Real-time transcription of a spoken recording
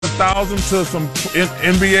1,000 to some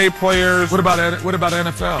NBA players. What about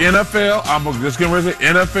NFL? NFL, I'm just getting ready to say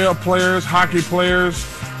NFL players, hockey players.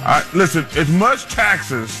 Listen, as much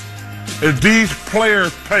taxes as these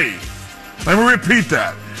players pay, let me repeat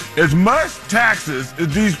that. As much taxes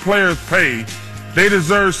as these players pay, they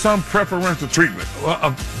deserve some preferential treatment.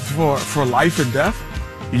 For life and death?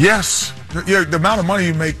 Yes. The amount of money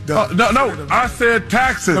you make. No. I said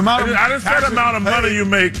taxes. I didn't say the amount of money you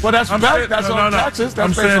make. Well, that's on taxes.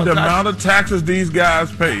 I'm saying the amount of taxes these guys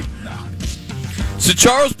pay. So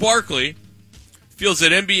Charles Barkley feels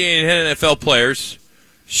that NBA and NFL players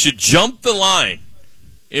should jump the line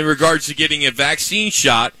in regards to getting a vaccine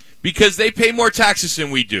shot because they pay more taxes than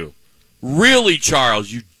we do. Really, Charles?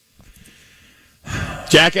 You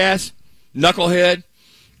jackass? Knucklehead?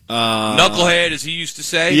 Knucklehead, as he used to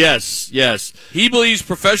say? Yes. He believes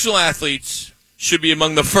professional athletes should be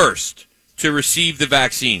among the first to receive the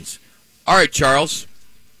vaccines. All right, Charles.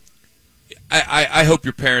 I hope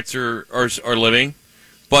your parents are living.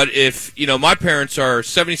 But if, my parents are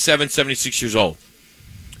 77, 76 years old.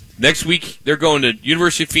 Next week, they're going to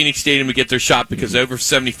University of Phoenix Stadium to get their shot because over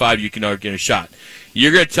 75, you can get a shot.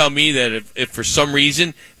 You're going to tell me that if for some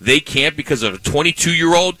reason they can't because of a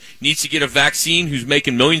 22-year-old needs to get a vaccine who's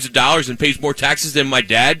making millions of dollars and pays more taxes than my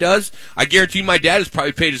dad does, I guarantee my dad has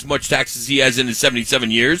probably paid as much taxes as he has in his 77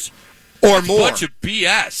 years. Or more. A bunch of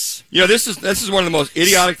BS. This is one of the most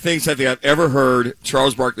idiotic things I think I've ever heard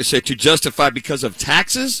Charles Barkley say to justify because of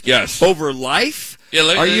taxes over life. Yeah,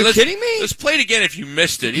 are you kidding me? Let's play it again if you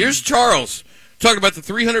missed it. Here's Charles talking about the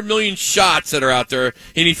 300 million shots that are out there,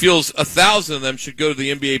 and he feels 1,000 of them should go to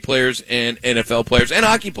the NBA players and NFL players and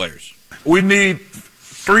hockey players. We need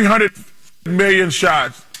 300 million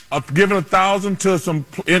shots. Giving 1,000 to some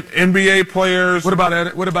NBA players. What about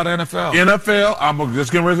NFL? NFL, I'm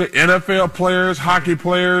just getting ready to say NFL players, hockey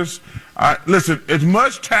players. Listen, as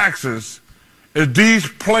much taxes as these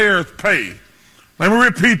players pay, let me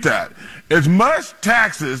repeat that. As much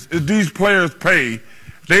taxes as these players pay,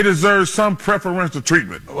 they deserve some preferential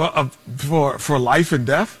treatment. For life and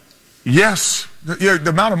death? Yes. The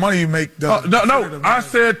amount of money you make. I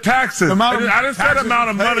said taxes. I didn't say the amount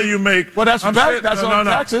of money you make. Well, that's on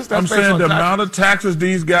taxes. I'm saying the amount of taxes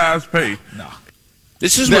these guys pay. No.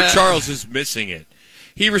 This is where Charles is missing it.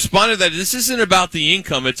 He responded that this isn't about the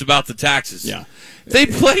income; it's about the taxes. Yeah, they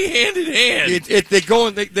play hand in hand. They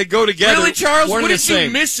go together. Really, Charles? What did you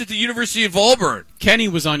miss at the University of Auburn? Kenny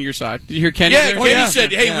was on your side. Did you hear Kenny? Yeah, Kenny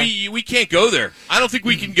said, "Hey, we can't go there. I don't think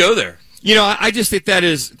we can go there." I just think that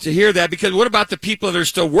is to hear that because what about the people that are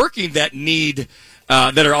still working that need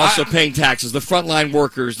that are also paying taxes? The frontline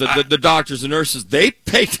workers, the doctors, the nurses, they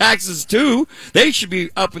pay taxes too. They should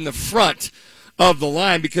be up in the front of the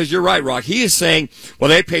line because you're right, Rock. He is saying, well,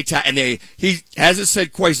 they pay tax, and he hasn't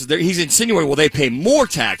said quite. He's insinuating, well, they pay more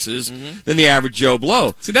taxes than the average Joe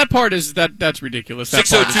Blow. See, that part is that's ridiculous.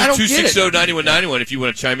 602-260-9191 if you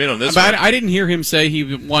want to chime in on this. But I didn't hear him say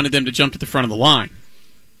he wanted them to jump to the front of the line.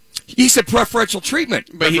 He said preferential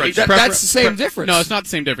treatment. But that's the same difference. No, it's not the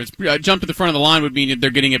same difference. Jump to the front of the line would mean they're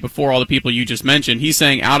getting it before all the people you just mentioned. He's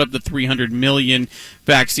saying out of the 300 million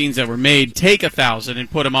vaccines that were made, take 1,000 and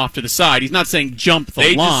put them off to the side. He's not saying jump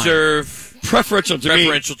the line. They deserve preferential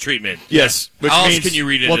treatment. Yes. How else can you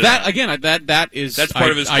read it? That's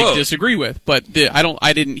part of his quote. I disagree with, but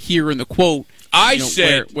I didn't hear in the quote.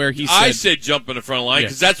 Where he said, I said jump in the front line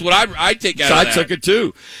because that's what I take out of that. I took it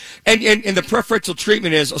too. And the preferential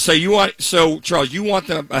treatment is Charles, you want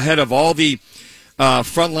them ahead of all the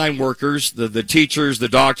frontline workers, the teachers, the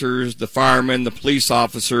doctors, the firemen, the police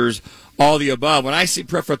officers, all the above. When I see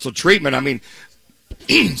preferential treatment, I mean,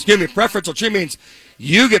 preferential treatment means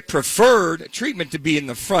you get preferred treatment to be in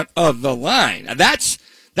the front of the line. Now, that's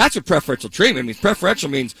what preferential treatment means. Preferential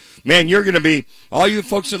means, man, you're going to be, all you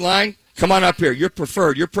folks in line, come on up here. You're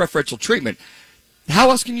preferred. You're preferential treatment.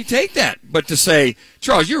 How else can you take that but to say,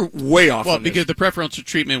 Charles, you're way off on this. Because the preferential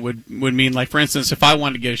treatment would mean, like, for instance, if I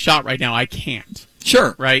wanted to get a shot right now, I can't.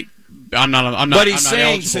 Sure. Right? I'm not. But he's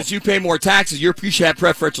saying since you pay more taxes, you should have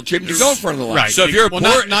preferential treatment to go in front of the line. Right. So if you're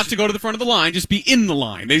not to go to the front of the line, just be in the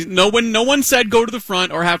line. No one said go to the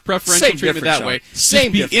front or have preferential treatment that way.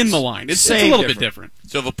 Same just be in the line. It's a little bit different.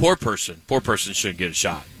 So if a poor person shouldn't get a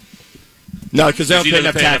shot. No, because they don't pay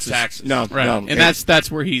enough taxes. No, right. No. And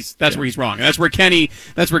that's where he's wrong. And that's where Kenny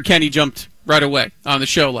jumped right away on the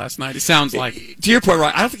show last night. It sounds like. To your point,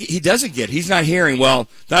 right? I don't think he doesn't get. He's not hearing. Well,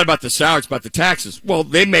 not about the salary, it's about the taxes. Well,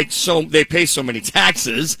 they pay so many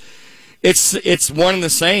taxes. It's one and the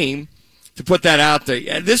same. To put that out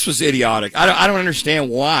there, this was idiotic. I don't understand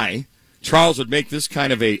why Charles would make this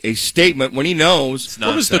kind of a statement when he knows.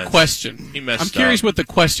 What was the question? He messed I'm curious up. what the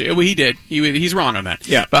question. Well, he did. He's wrong on that.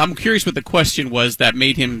 Yeah. But I'm curious what the question was that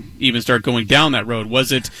made him even start going down that road.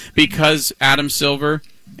 Was it because Adam Silver,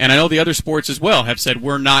 and I know the other sports as well, have said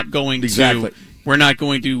we're not going Exactly. to. We're not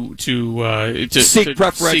going to Seek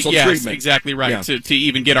preferential yes, treatment. Exactly right. Yeah. To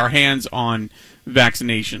even get our hands on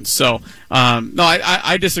vaccinations. So no,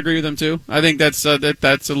 I disagree with them too. I think that's a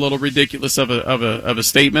little ridiculous of a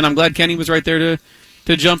statement. I'm glad Kenny was right there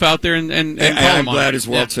to jump out there and call him I'm on glad it. as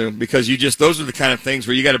well too, because those are the kind of things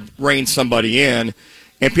where you got to rein somebody in.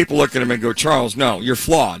 And people look at him and go, Charles, no, you're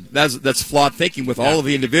flawed. That's flawed thinking with all of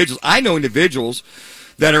the individuals. I know individuals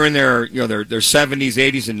that are in their 70s,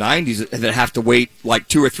 80s, and 90s that have to wait like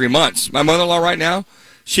 2 or 3 months. My mother-in-law right now,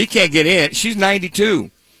 she can't get in. She's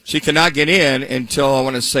 92. She cannot get in until, I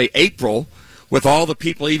want to say, April, with all the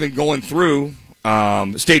people even going through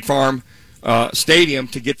State Farm Stadium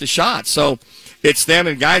to get the shot. So it's them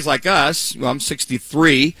and guys like us. Well, I'm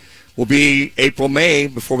 63. Will be April, May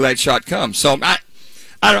before that shot comes. So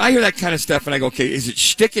I hear that kind of stuff, and I go, okay, is it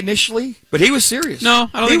shtick initially? But he was serious. No,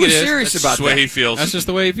 I don't think he was it is. serious That's about the way that. he feels. That's just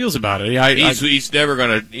the way he feels about it. Yeah, He's never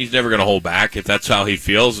gonna hold back if that's how he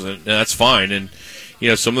feels, and that's fine. And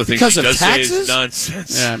some of the things Because he of does taxes? say is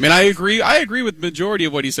nonsense. yeah. I mean, I agree with the majority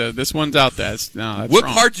of what he said. This one's out there. That's What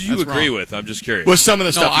wrong. part do you That's agree wrong. with? I'm just curious. With some of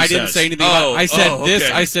the No, stuff he I didn't says. say anything about. I said this.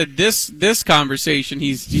 okay. I said this conversation.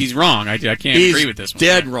 He's wrong. I can't He's agree with this one.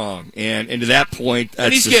 dead wrong. And to that point,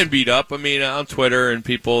 and he's that's getting beat up. I mean, on Twitter and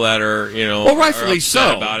people that are Well, rightfully are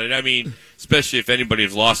upset so. about it. I mean, especially if anybody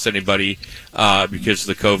has lost anybody because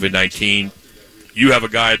of the COVID-19. You have a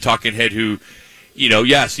guy, a talking head, who,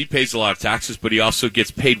 yes, he pays a lot of taxes, but he also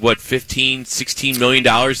gets paid $15-16 million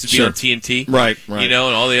to be Sure. on TNT, Right. and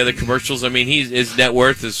all the other commercials. I mean, his net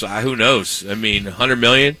worth is who knows? I mean, $100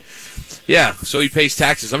 million. Yeah, so he pays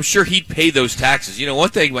taxes. I'm sure he'd pay those taxes. One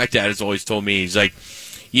thing my dad has always told me, he's like,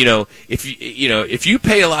 if you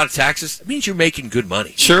pay a lot of taxes, it means you're making good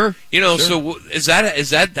money. Sure. Sure. So is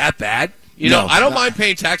that bad? No, I don't mind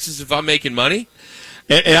paying taxes if I'm making money.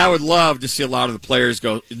 And I would love to see a lot of the players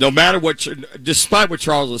go, no matter what, despite what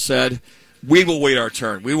Charles has said, we will wait our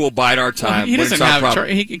turn. We will bide our time. He when it's doesn't our have.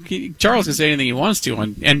 problem. Charles can say anything he wants to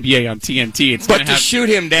on NBA on TNT. It's But gonna to have, shoot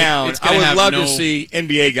him down, it's gonna I would have love no- to see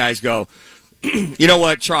NBA guys go, you know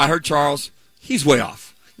what, I heard Charles, he's way off.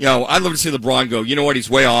 I'd love to see LeBron go, you know what, he's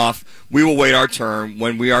way off. We will wait our turn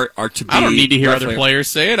when we are to be. I don't need to hear other roughly- players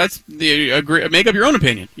say it. Make up your own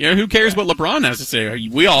opinion. Who cares what LeBron has to say?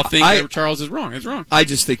 We all think that Charles is wrong. It's wrong. I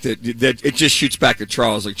just think that it just shoots back at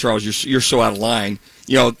Charles. Like, Charles, you're so out of line.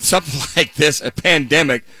 Something like this, a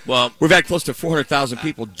pandemic. Well, we've had close to 400,000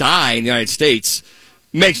 people die in the United States.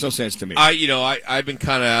 Makes no sense to me. I've been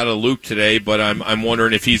kind of out of the loop today, but I'm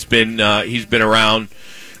wondering if he's been around.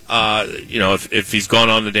 If he's gone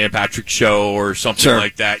on the Dan Patrick Show or something Sure.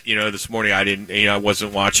 like that. This morning I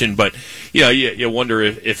wasn't watching, but you wonder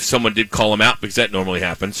if someone did call him out, because that normally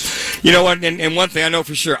happens. You know what? And one thing I know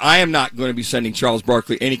for sure, I am not going to be sending Charles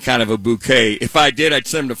Barkley any kind of a bouquet. If I did, I'd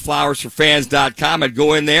send him to flowersforfans.com. I'd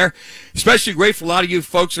go in there. Especially great for a lot of you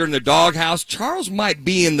folks that are in the doghouse. Charles might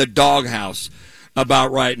be in the doghouse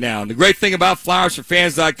about right now. And the great thing about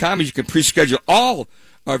flowersforfans.com is you can pre-schedule all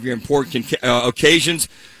of your important occasions.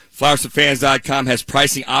 flowersforfans.com has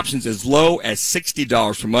pricing options as low as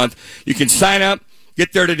 $60 per month. You can sign up,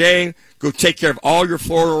 get there today, go take care of all your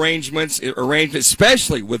floral arrangements,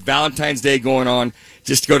 especially with Valentine's Day going on.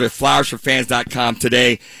 Just go to flowersforfans.com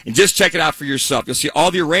today and just check it out for yourself. You'll see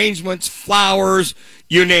all the arrangements, flowers,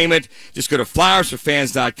 you name it. Just go to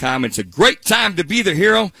flowersforfans.com. It's a great time to be the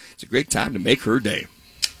hero. It's a great time to make her day.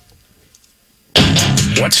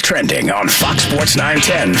 What's trending on Fox Sports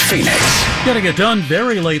 910 Phoenix? Getting it done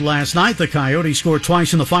very late last night. The Coyotes scored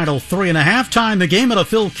twice in the final 3.5 time. The game at a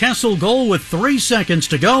Phil Kessel goal with 3 seconds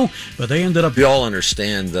to go, but they ended up. We all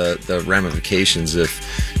understand the ramifications if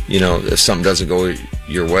something doesn't go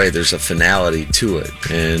your way. There's a finality to it,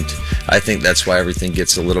 and I think that's why everything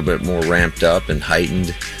gets a little bit more ramped up and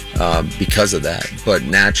heightened because of that. But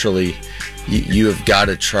naturally, you have got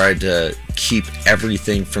to try to keep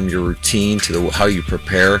everything from your routine to how you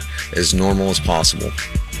prepare as normal as possible.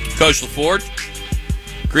 Coach LaFord,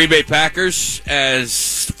 Green Bay Packers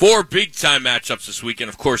as 4 big-time matchups this weekend.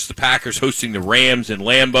 Of course, the Packers hosting the Rams in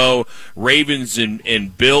Lambeau, Ravens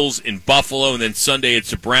and Bills in Buffalo, and then Sunday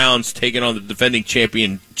it's the Browns taking on the defending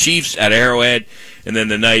champion Chiefs at Arrowhead, and then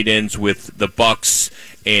the night ends with the Bucs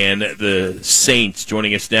and the Saints.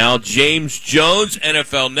 Joining us now, James Jones,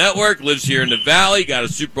 NFL Network, lives here in the Valley, got a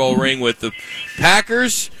Super Bowl ring with the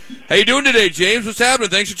Packers. How you doing today, James? What's happening?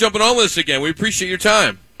 Thanks for jumping on with us again. We appreciate your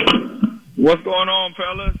time. What's going on,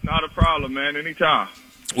 fellas? Not a problem, man. Anytime.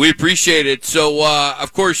 We appreciate it. So,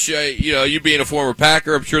 of course, you being a former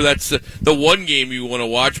Packer, I'm sure that's the one game you want to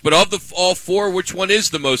watch. But of all four, which one is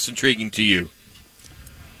the most intriguing to you?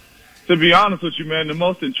 To be honest with you, man, the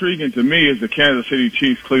most intriguing to me is the Kansas City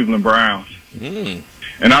Chiefs, Cleveland Browns. And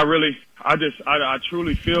I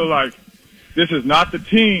truly feel like this is not the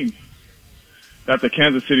team that the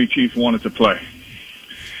Kansas City Chiefs wanted to play.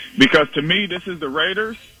 Because to me, this is the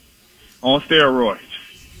Raiders on steroids.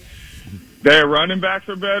 Their running backs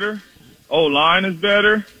are better. O-line is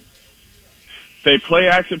better. They play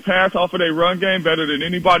action pass off of their run game better than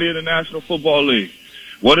anybody in the National Football League.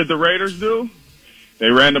 What did the Raiders do?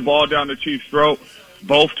 They ran the ball down the Chiefs' throat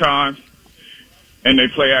both times, and they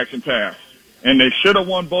play action pass. And they should have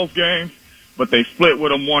won both games, but they split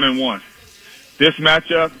with them 1-1. This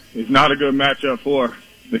matchup is not a good matchup for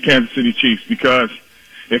the Kansas City Chiefs because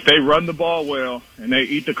if they run the ball well and they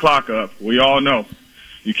eat the clock up, we all know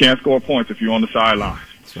you can't score points if you're on the sideline.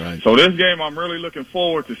 That's right. So this game I'm really looking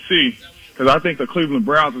forward to see because I think the Cleveland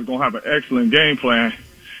Browns is going to have an excellent game plan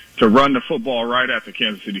to run the football right at the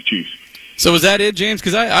Kansas City Chiefs. So is that it, James?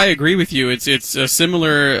 Because I agree with you. It's a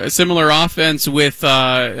similar offense with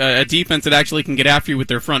a defense that actually can get after you with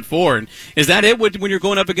their front four. And is that it when you're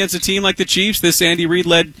going up against a team like the Chiefs, this Andy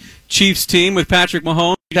Reid-led Chiefs team with Patrick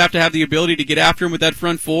Mahomes? You'd have to have the ability to get after him with that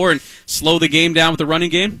front four and slow the game down with the running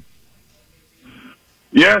game?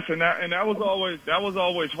 Yes, and that was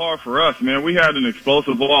always hard for us, man. We had an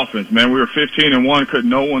explosive offense, man. We were 15-1, couldn't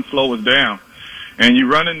no one slow us down. And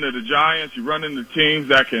you run into the Giants, you run into teams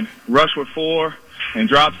that can rush with 4 and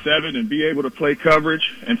drop 7 and be able to play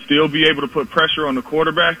coverage and still be able to put pressure on the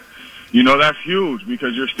quarterback. You know, that's huge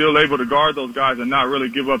because you're still able to guard those guys and not really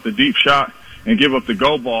give up the deep shot and give up the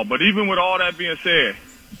go ball. But even with all that being said,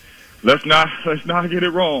 let's not get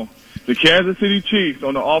it wrong. The Kansas City Chiefs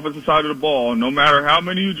on the offensive side of the ball, no matter how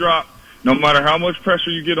many you drop, no matter how much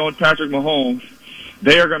pressure you get on Patrick Mahomes,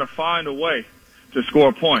 they are going to find a way to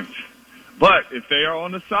score points. But if they are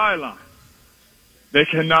on the sideline, they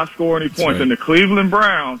cannot score any points. Right. And the Cleveland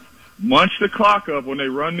Browns munch the clock up when they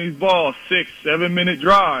run these balls, 6-7 minute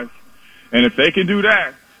drives. And if they can do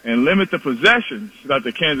that and limit the possessions that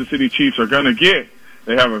the Kansas City Chiefs are going to get,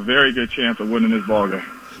 they have a very good chance of winning this ball game.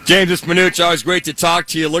 James, it's Minucci. Always great to talk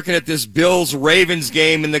to you. Looking at this Bills-Ravens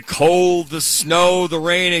game in the cold, the snow, the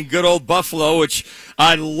rain, and good old Buffalo, which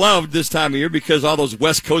I loved this time of year because all those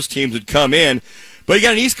West Coast teams would come in. But you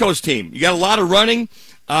got an East Coast team. You got a lot of running.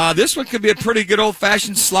 This one could be a pretty good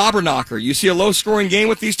old-fashioned slobber knocker. You see a low-scoring game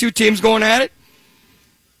with these two teams going at it?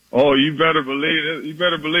 Oh, you better believe it. You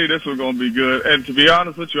better believe this one's going to be good. And to be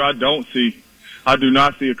honest with you, I do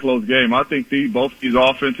not see a close game. I think both these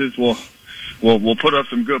offenses will put up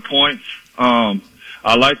some good points.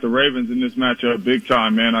 I like the Ravens in this matchup big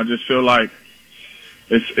time, man. I just feel like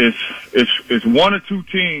it's one or two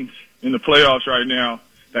teams in the playoffs right now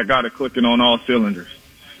that got it clicking on all cylinders.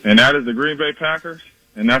 And that is the Green Bay Packers,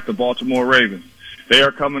 and that's the Baltimore Ravens. They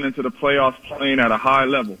are coming into the playoffs playing at a high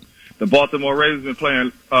level. The Baltimore Ravens have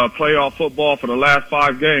been playing playoff football for the last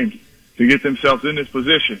 5 games to get themselves in this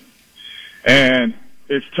position. And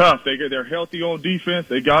it's tough. They're healthy on defense.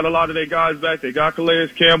 They got a lot of their guys back. They got Calais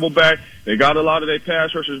Campbell back. They got a lot of their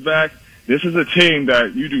pass rushers back. This is a team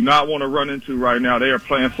that you do not want to run into right now. They are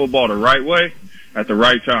playing football the right way at the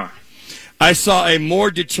right time. I saw a more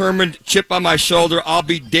determined chip on my shoulder, I'll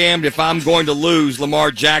be damned if I'm going to lose, Lamar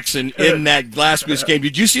Jackson in that last week's game.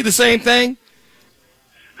 Did you see the same thing?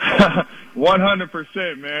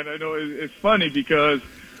 100%, man. I know it's funny because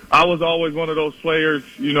I was always one of those players,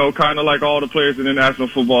 you know, kind of like all the players in the National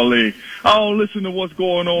Football League. I don't listen to what's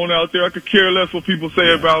going on out there. I could care less what people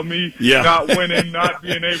say about me not winning, not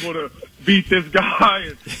being able to beat this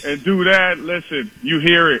guy and do that. Listen, you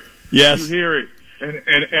hear it. Yes. You hear it.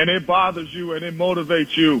 And it bothers you and it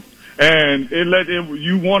motivates you. And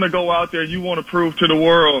you want to go out there and you want to prove to the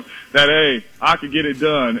world that, hey, I could get it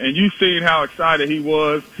done. And you seen how excited he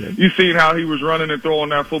was. You seen how he was running and throwing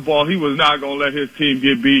that football. He was not going to let his team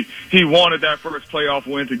get beat. He wanted that first playoff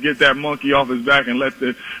win to get that monkey off his back and let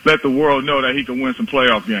the world know that he can win some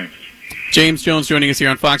playoff games. James Jones joining us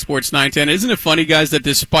here on Fox Sports 910. Isn't it funny, guys, that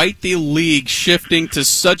despite the league shifting to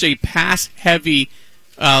such a pass-heavy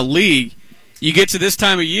league, you get to this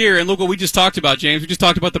time of year, and look what we just talked about, James. We just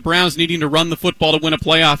talked about the Browns needing to run the football to win a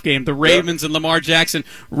playoff game. The Ravens and Lamar Jackson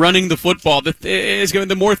running the football.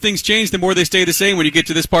 The more things change, the more they stay the same when you get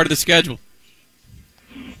to this part of the schedule.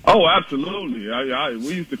 Oh, absolutely.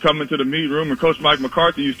 We used to come into the meet room, and Coach Mike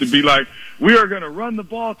McCarthy used to be like, we are going to run the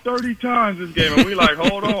ball 30 times this game. And we like,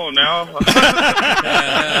 hold on now.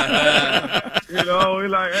 We're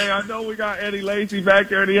like, hey, I know we got Eddie Lacy back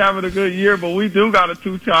there and he having a good year, but we do got a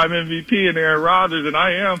 2-time MVP in Aaron Rodgers, and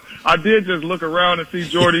I did just look around and see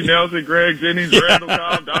Jordy Nelson, Greg Jennings, Randall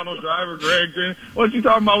Cobb, Donald Driver, Greg Jennings. What you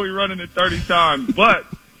talking about? We running it 30 times. But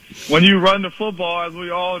when you run the football, as we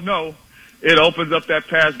all know, it opens up that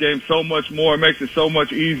pass game so much more. It makes it so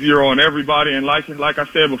much easier on everybody. And like I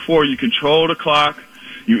said before, you control the clock.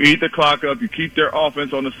 You eat the clock up. You keep their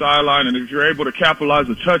offense on the sideline. And if you're able to capitalize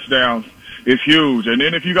the touchdowns, it's huge. And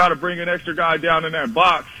then if you got to bring an extra guy down in that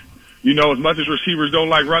box, as much as receivers don't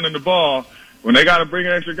like running the ball, when they got to bring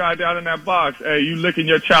an extra guy down in that box, hey, you licking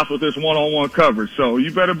your chops with this one-on-one coverage. So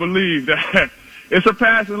you better believe that it's a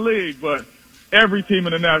passing league, but every team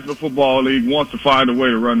in the National Football League wants to find a way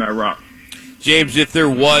to run that route. James, if there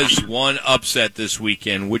was one upset this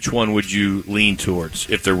weekend, which one would you lean towards?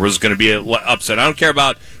 If there was going to be an upset, I don't care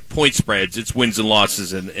about point spreads; it's wins and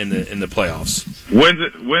losses in the playoffs.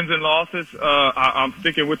 Wins and losses. I'm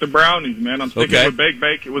sticking with the Brownies, man. I'm sticking with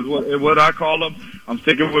Bake. It was what I call them. I'm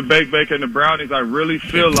sticking with Bake and the Brownies. I really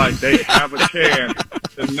feel like they have a chance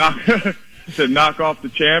to knock off the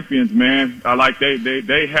champions, man.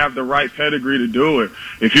 They have the right pedigree to do it.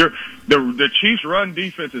 If you're the Chiefs' run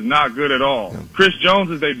defense is not good at all. Chris Jones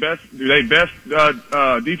is their best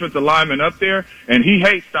defensive lineman up there, and he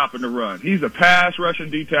hates stopping the run. He's a pass rushing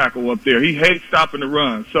D tackle up there. He hates stopping the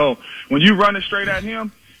run. So when you run it straight at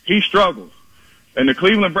him, he struggles. And the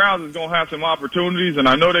Cleveland Browns is going to have some opportunities, and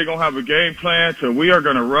I know they're going to have a game plan to we are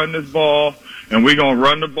going to run this ball, and we're going to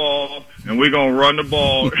run the ball, and we're going to run the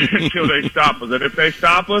ball until they stop us. And if they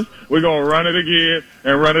stop us, we're going to run it again,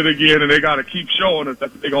 and they got to keep showing us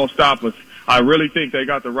that they're going to stop us. I really think they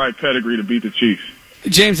got the right pedigree to beat the Chiefs.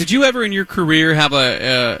 James, did you ever in your career have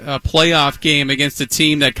a playoff game against a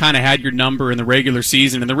team that kind of had your number in the regular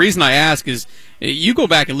season? And the reason I ask is you go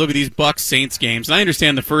back and look at these Bucs-Saints games, and I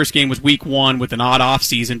understand the first game was week 1 with an odd off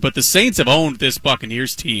season, but the Saints have owned this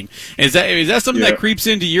Buccaneers team. Is that something that creeps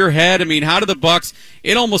into your head? I mean, how do the Bucs?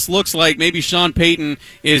 It almost looks like maybe Sean Payton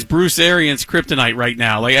is Bruce Arians' kryptonite right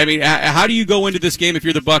now. How do you go into this game if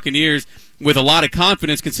you're the Buccaneers with a lot of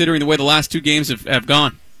confidence, considering the way the last 2 games have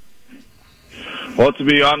gone? Well, to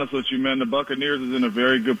be honest with you, man, the Buccaneers is in a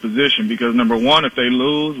very good position because, number one, if they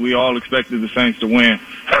lose, we all expected the Saints to win.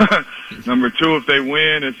 Number 2, if they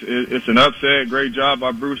win, it's an upset. Great job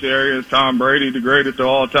by Bruce Arians, Tom Brady, the greatest of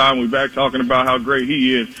all time. We're back talking about how great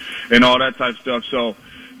he is and all that type of stuff. So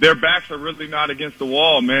their backs are really not against the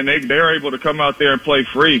wall, man. They're able to come out there and play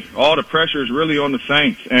free. All the pressure is really on the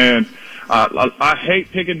Saints. And I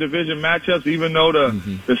hate picking division matchups, even though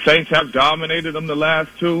the Saints have dominated them the last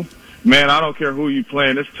 2. Man, I don't care who you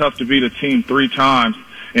playing. It's tough to beat a team 3 times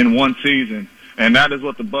in one season. And that is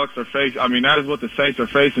what the Bucs are facing. I mean, that is what the Saints are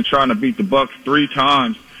facing, trying to beat the Bucs 3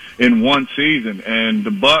 times in one season. And the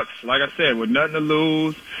Bucs, like I said, with nothing to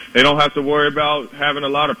lose, they don't have to worry about having a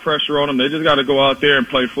lot of pressure on them. They just got to go out there and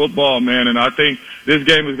play football, man. And I think this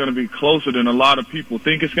game is going to be closer than a lot of people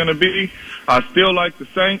think it's going to be. I still like the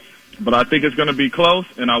Saints, but I think it's going to be close,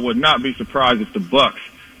 and I would not be surprised if the Bucs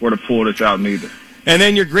were to pull this out neither. And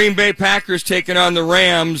then your Green Bay Packers taking on the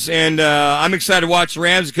Rams, and I'm excited to watch the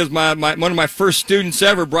Rams because one of my first students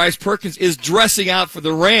ever, Bryce Perkins, is dressing out for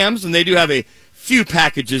the Rams, and they do have a few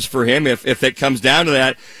packages for him if it comes down to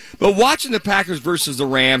that. But watching the Packers versus the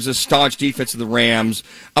Rams, the staunch defense of the Rams,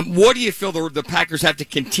 what do you feel the Packers have to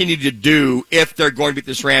continue to do if they're going to beat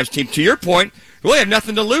this Rams team? To your point, they really have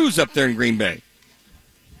nothing to lose up there in Green Bay.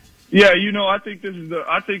 Yeah, I think this is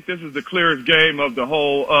the clearest game of the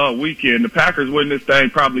whole weekend. The Packers win this thing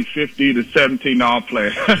probably 50-17 all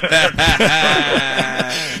play.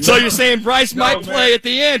 So you're saying Bryce might play at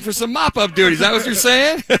the end for some mop-up duty? Is that what you're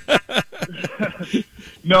saying?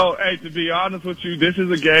 No, hey, to be honest with you, this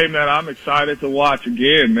is a game that I'm excited to watch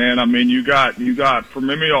again, man. I mean, you got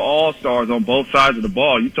premier all-stars on both sides of the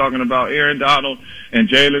ball. You're talking about Aaron Donald and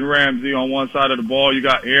Jalen Ramsey on one side of the ball. You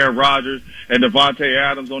got Aaron Rodgers and Devontae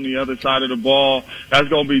Adams on the other side of the ball. That's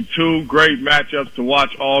going to be 2 great matchups to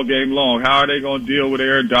watch all game long. How are they going to deal with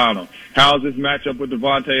Aaron Donald? How is this matchup with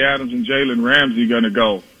Devontae Adams and Jalen Ramsey going to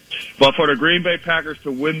go? But for the Green Bay Packers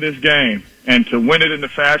to win this game and to win it in the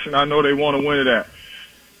fashion I know they want to win it at,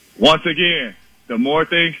 once again, the more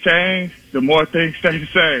things change, the more things stay the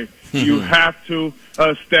same. You have to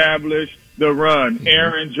establish the run.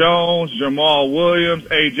 Aaron Jones, Jamal Williams,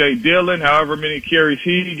 A.J. Dillon, however many carries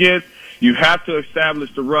he gets, you have to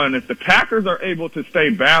establish the run. If the Packers are able to stay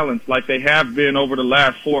balanced like they have been over the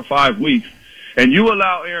last 4 or 5 weeks, and you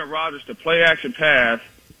allow Aaron Rodgers to play action pass,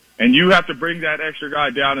 and you have to bring that extra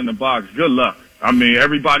guy down in the box, good luck. I mean,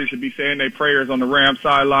 everybody should be saying their prayers on the Rams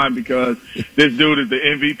sideline because this dude is the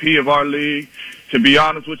MVP of our league. To be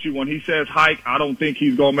honest with you, when he says hike, I don't think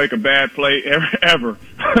he's going to make a bad play ever.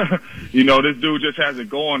 You know, this dude just has it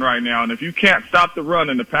going right now. And if you can't stop the run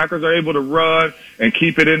and the Packers are able to run and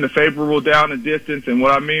keep it in the favorable down and distance, and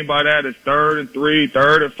what I mean by that is 3rd and 3,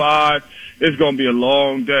 3rd and 5, it's going to be a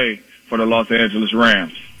long day for the Los Angeles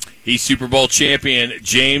Rams. He's Super Bowl champion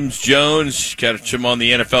James Jones. Catch him on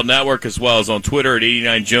the NFL Network as well as on Twitter at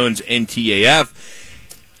 89JonesNTAF.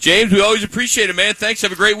 James, we always appreciate it, man. Thanks.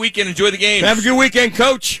 Have a great weekend. Enjoy the game. Have a good weekend,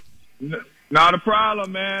 Coach. Not a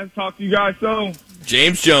problem, man. Talk to you guys soon.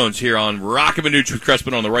 James Jones here on Rockin' Minuch with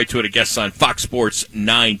Crespin on the right to it, a guest on Fox Sports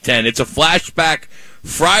 910. It's a flashback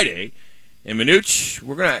Friday, and Minuch,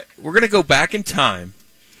 we're gonna go back in time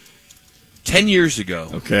 10 years ago.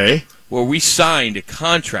 Okay. Where we signed a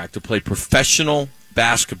contract to play professional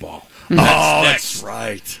basketball. That's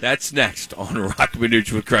right. That's next on Rockin'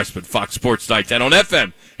 Minuch with Crespin, Fox Sports 910 on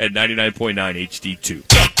FM at 99.9 HD2.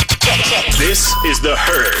 This is The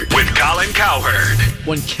Herd with Colin Cowherd.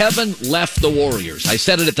 When Kevin left the Warriors, I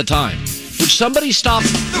said it at the time, would somebody stop?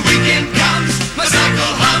 The weekend comes, my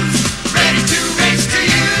cycle hums, ready to race to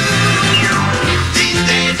you. These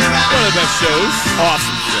days are out. One of the best shows.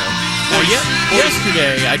 Awesome show. Well,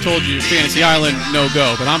 yesterday I told you Fantasy Island no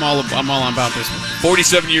go, but I'm all about this one.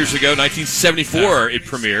 47 years ago, 1974, it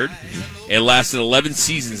premiered. It lasted 11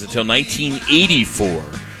 seasons until 1984.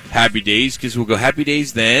 Happy Days, because we'll go Happy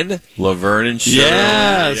Days then, Laverne and Shirley.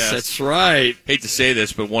 Yes, that's right. Hate to say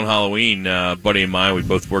this, but one Halloween, buddy of mine, we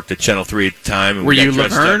both worked at Channel 3 at the time. And Were you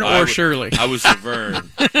Laverne or Shirley? I was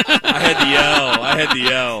Laverne. I had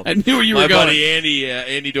the L. I knew where you were My going. buddy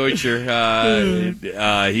Andy Deutscher,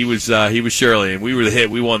 he was Shirley, and we were the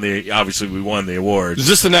hit. We won the award. Is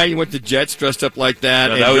this the night you went to Jets dressed up like that?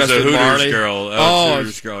 No, and that was dressed a as Hooters Marley? girl. That was a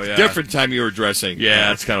Hooters girl, yeah. Different time you were dressing. Yeah,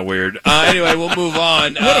 that's kind of weird. Anyway, we'll move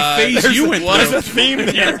on. What a phase you went through. There's a theme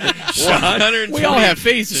there. We all have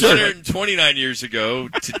phases. 129 years ago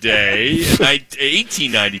today,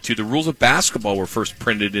 1892, the rules of basketball were first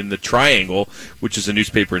printed in the Triangle, which is a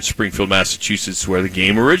newspaper in Springfield, Massachusetts, where the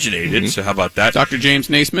game originated. So how about that? Dr. James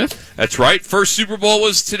Naismith? That's right. First Super Bowl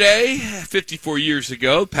was today, 54 years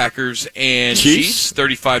ago. Packers and Chiefs,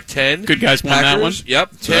 35-10. Good guys won that one.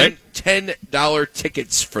 Yep, $10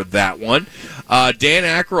 tickets for that one. Dan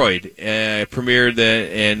Aykroyd premiered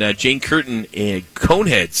and Jane Curtin in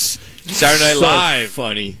Coneheads Saturday Night Live.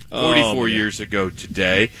 Funny. 44 years ago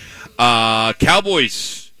today.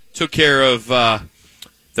 Cowboys took care of the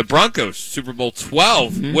Broncos, Super Bowl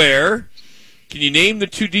 12, where can you name the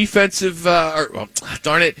two defensive can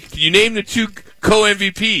you name the two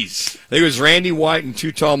co-MVPs? I think it was Randy White and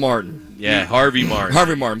Too Tall Martin. Yeah, Harvey Martin.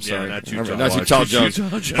 Harvey Martin, sorry. Yeah, not Too Tall. Not Too Tall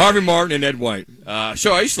Jones. Harvey Martin and Ed White.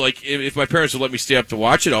 So I used to like, if my parents would let me stay up to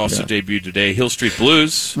watch it, also debuted today, Hill Street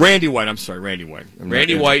Blues. Randy White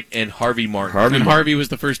and Harvey Martin. Harvey was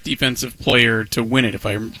the first defensive player to win it, if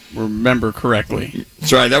I remember correctly.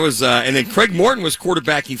 That's right. That was, and then Craig Morton was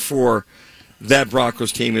quarterbacking for that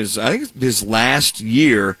Broncos team. I think his last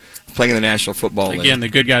year playing in the National Football League. Again, the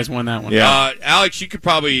good guys won that one. Yeah. Alex, you could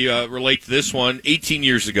probably relate to this one. 18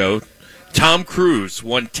 years ago, Tom Cruise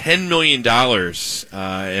won $10 million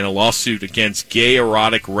in a lawsuit against gay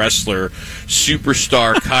erotic wrestler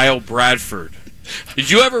superstar Kyle Bradford.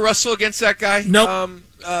 Did you ever wrestle against that guy? Nope.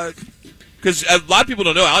 Because a lot of people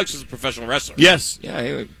don't know Alex is a professional wrestler. Yes.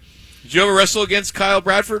 Yeah. Did you ever wrestle against Kyle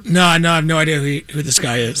Bradford? No, I have no idea who this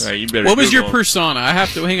guy is. All right, you better what was Google your persona? I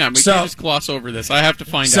have to hang on. We can't just gloss over this. I have to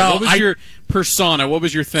find out. What was your persona? What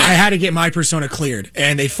was your thing? I had to get my persona cleared,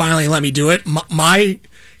 and they finally let me do it. My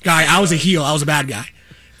guy, I was a heel. I was a bad guy,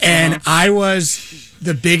 and I was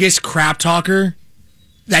the biggest crap talker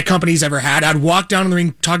that company's ever had. I'd walk down in the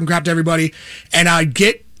ring talking crap to everybody, and I'd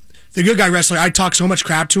get the good guy wrestler. I'd talk so much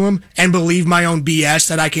crap to him and believe my own BS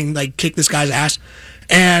that I can kick this guy's ass,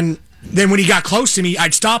 and then when he got close to me,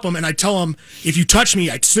 I'd stop him and I'd tell him, if you touch me,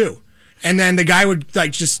 I'd sue. And then the guy would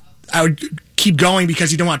I would keep going because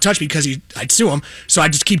he didn't want to touch me because I'd sue him. So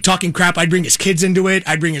I'd just keep talking crap. I'd bring his kids into it.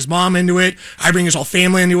 I'd bring his mom into it. I'd bring his whole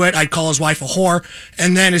family into it. I'd call his wife a whore.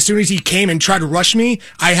 And then as soon as he came and tried to rush me,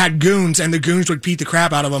 I had goons, and the goons would beat the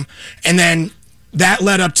crap out of him. And then that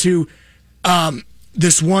led up to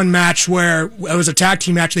this one match where it was a tag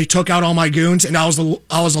team match. They took out all my goons, and I was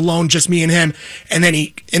alone, just me and him. And then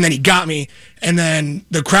he got me. And then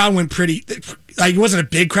the crowd went pretty. Like, it wasn't a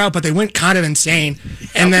big crowd, but they went kind of insane.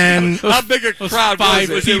 And then how big a crowd was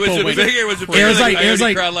it? It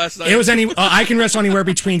was I can wrestle anywhere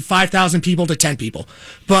between 5,000 people to 10 people.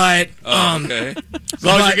 But okay. As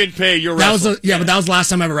long as you're getting paid, you're wrestling. But that was the last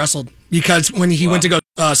time I ever wrestled, because when he went to go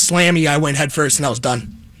slam me, I went head first and I was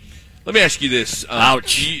done. Let me ask you this.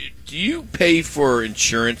 Ouch. Do you pay for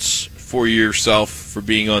insurance for yourself for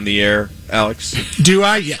being on the air, Alex? Do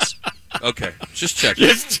I? Yes. Okay. Just checking.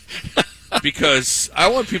 Because I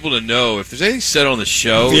want people to know if there's anything said on the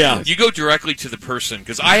show, you go directly to the person.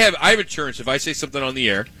 Because I have insurance. If I say something on the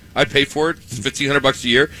air, I pay for it. It's $1,500 a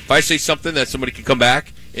year. If I say something that somebody can come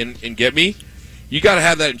back and get me, you got to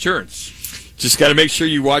have that insurance. Just got to make sure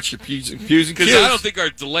you watch your P's and Q's. Because I don't think our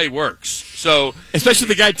delay works. So, especially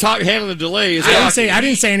the guy handling the delay. I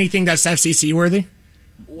didn't say anything that's FCC worthy.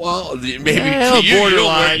 Well, maybe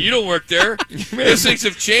you don't work there. Those things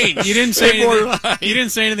have changed. You didn't say anything. You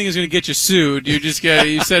didn't say anything is going to get you sued. You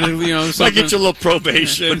said something. I get you a little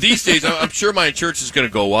probation. But these days, I'm sure my insurance is going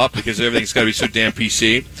to go up because everything's got to be so damn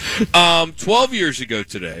PC. 12 years ago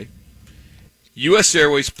today, U.S.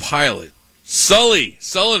 Airways pilot Sully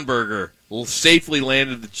Sullenberger safely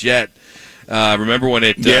landed the jet. Remember when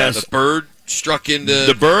the bird struck into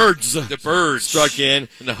the birds struck in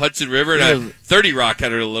the Hudson River? And 30 Rock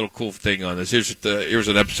had a little cool thing on this. Here's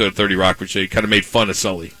an episode of 30 Rock which they kind of made fun of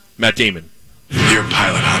Sully. Matt Damon. You're a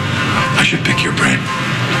pilot, huh? I should pick your brain.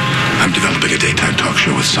 I'm developing a daytime talk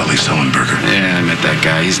show with Sully Sullenberger. Yeah, I met that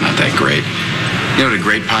guy. He's not that great. You know what a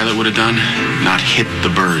great pilot would have done? Not hit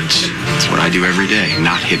the birds. That's what I do every day.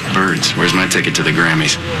 Not hit birds. Where's my ticket to the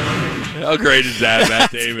Grammys? How great is that,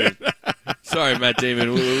 Matt Damon? Sorry, Matt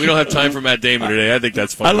Damon. We don't have time for Matt Damon today. I think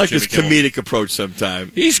that's fun. I like his comedic approach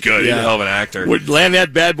sometime. He's good. He's a hell of an actor. Would land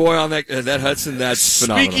that bad boy on that Hudson. That's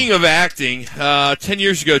phenomenal. Speaking of acting, 10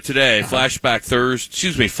 years ago today, Flashback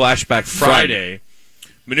Friday,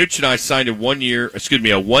 Minucci and I signed a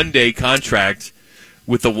one-day contract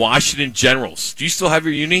with the Washington Generals. Do you still have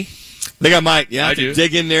your uni? I think I might. Yeah, I do.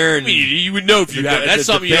 Dig in there. And you would know if you have it. That's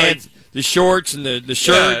something you like. The shorts and the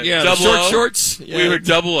shirt, the short shorts. Yeah. We were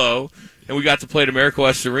 00, and we got to play at America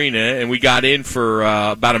West Arena, and we got in for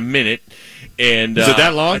about a minute. And is it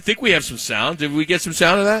that long? I think we have some sound. Did we get some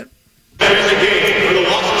sound of that? In the game for the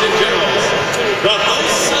Washington Generals, the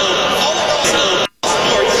hosts of all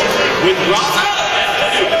sports with Rob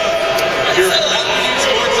and your afternoon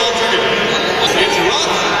sports alternative. It's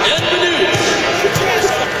Rob and Manu.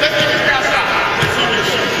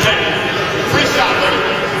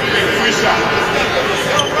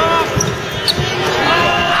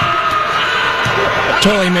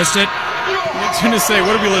 Totally missed it. I was going to say,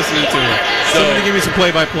 what are we listening to? Somebody give me some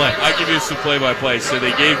play-by-play. I'll give you some play-by-play. So they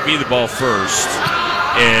gave me the ball first,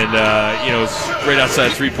 and it's right outside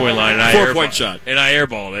the three-point line. And 4-point shot. And I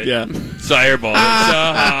airballed it. Yeah. So I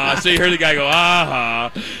airballed it. So you heard the guy go,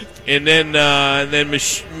 aha. And then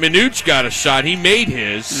Minucci got a shot. He made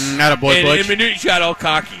his. Not a boy, and Minucci got all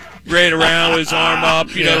cocky. Ran around with his arm up,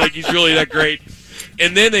 like he's really that great.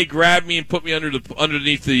 And then they grabbed me and put me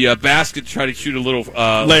underneath the basket to try to shoot a little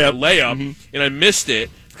layup, and I missed it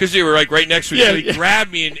because they were like right next to me. So they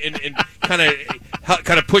grabbed me and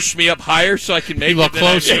kind of pushed me up higher so I can make it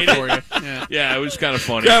closer for you. Yeah, it was kind of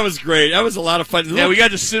funny. That was great. That was a lot of fun. Yeah, we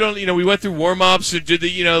got to sit on. We went through warm ups and did the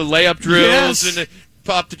layup drills and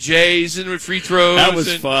popped the J's and free throws. That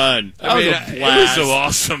was fun. That was a blast. It was so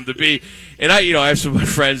awesome to be. And I have some of my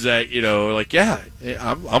friends that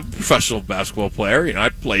I'm a professional basketball player. I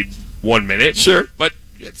played 1 minute. Sure, but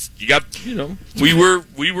we were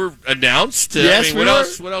announced. Yes, what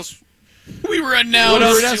else? We were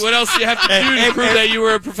announced. What else do you have to do to prove that you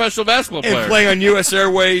were a professional basketball player? And playing on U.S.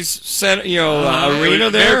 Airways arena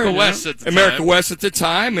there, America West at the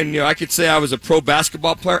time, and I could say I was a pro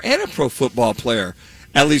basketball player and a pro football player.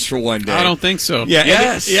 At least for one day. I don't think so. Yeah,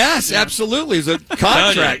 yes, absolutely. It was a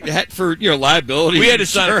contract for liability. We had to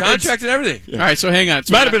sign a contract and everything. Yeah. All right, so hang on.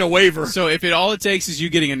 So might have been a waiver. So if all it takes is you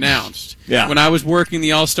getting announced. Yeah. When I was working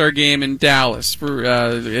the All-Star game in Dallas for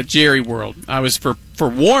at Jerry World, I was for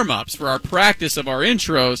warm-ups for our practice of our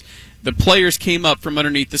intros. The players came up from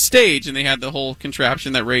underneath the stage, and they had the whole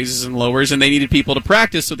contraption that raises and lowers, and they needed people to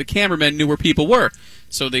practice so the cameramen knew where people were.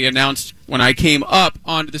 So they announced when I came up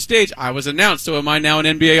onto the stage, I was announced. So am I now an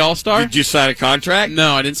NBA All-Star? Did you sign a contract?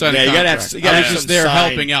 No, I didn't sign a contract. You gotta I have was just there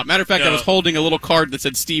helping out. Matter of fact, I was holding a little card that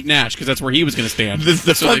said Steve Nash because that's where he was going to stand.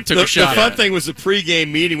 The fun thing was the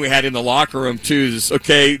pregame meeting we had in the locker room too.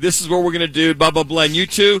 Okay, this is what we're going to do. Blah blah blah. And you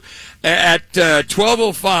two at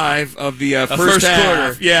 12:05 of the first half.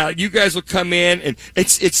 quarter. Yeah, you guys will come in, and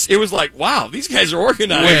it was like, wow, these guys are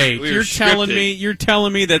organized. Wait, you're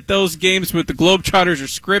telling me that those games with the Globetrotters are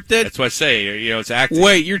scripted? That's what I say. You know, it's acting.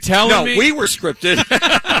 Wait, you're telling me? No, we were scripted.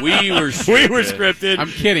 We were scripted. I'm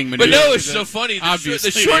kidding, but no, it's so funny.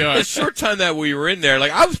 The short time that we were in there,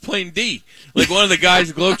 like I was playing D. Like one of the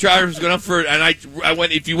guys, the Globetrotters, was going up for it, and I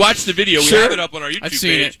went. If you watch the video, we have it up on our YouTube I've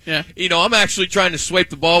seen page. It. Yeah. You know, I'm actually trying to swipe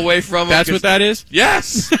the ball away from him. That's what that is?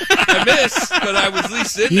 Yes. I missed, but I was at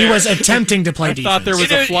least in there. He was attempting to play defense. I thought there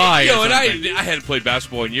was a fly. And I hadn't played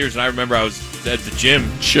basketball in years, and I remember I was at the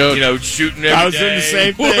gym, shooting every day. I was doing the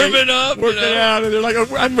same thing. Warming up. Working out, and they're like,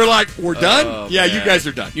 we're like, we're done? Oh, yeah, man. you guys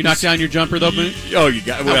are done. You knocked down your jumper, though, man? Oh, you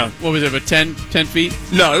got what was it, about 10 feet?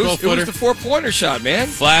 No, it was the 4-pointer shot, man.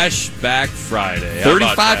 Flashback Friday.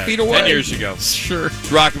 35 feet away. 10 years ago. Sure.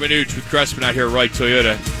 It's Rock and Manuch with Crespin out here at Wright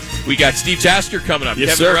Toyota. We got Steve Tasker coming up,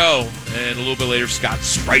 yes, Kevin sir. Rowe, and a little bit later, Scott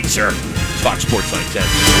Spreitzer. Fox Sports 910.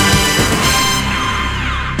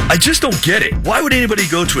 I just don't get it. Why would anybody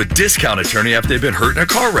go to a discount attorney after they've been hurt in a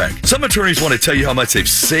car wreck? Some attorneys want to tell you how much they've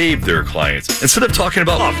saved their clients instead of talking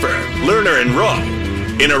about Law firm Lerner and Rowe.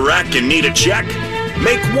 In a wreck and need a check?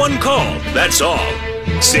 Make one call. That's all.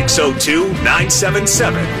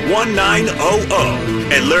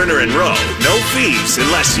 602-977-1900. And Lerner and Rowe. No fees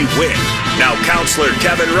unless you win. Now Counselor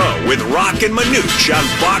Kevin Rowe with Rock and Manuch on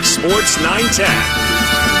Fox Sports 910.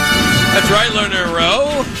 That's right, Lerner and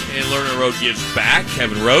Rowe. And Lerner and Rowe gives back.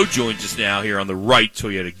 Kevin Rowe joins us now here on the Wright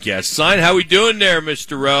Toyota guest line. How we doing there,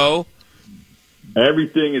 Mr. Rowe?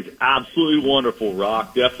 Everything is absolutely wonderful,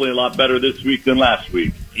 Rock. Definitely a lot better this week than last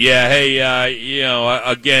week. Yeah, hey,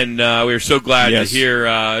 again, we were so glad to hear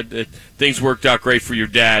that things worked out great for your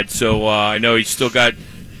dad. So I know he's still got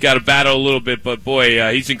to battle a little bit, but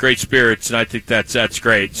boy, he's in great spirits, and I think that's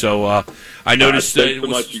great. So I noticed thanks so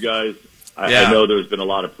much, you guys. I know there's been a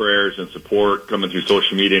lot of prayers and support coming through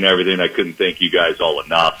social media and everything. I couldn't thank you guys all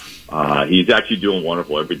enough. He's actually doing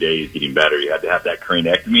wonderful. Every day he's getting better. He had to have that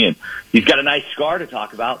craniectomy, and he's got a nice scar to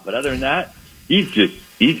talk about. But other than that,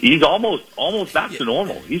 he's almost back to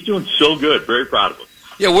normal. He's doing so good. Very proud of him.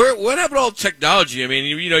 Yeah, what happened to all technology? I mean,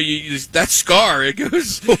 that scar, it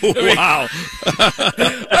goes. Wow.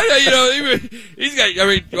 He's got.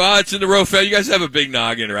 It's in the Rowe family. You guys have a big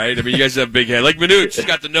noggin, right? I mean, you guys have a big head. Like Manuch, he's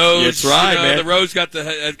got the nose. That's right, man. The Rowe's got the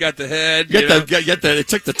head. It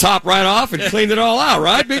took the top right off and cleaned it all out,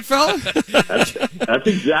 right, big fella? That's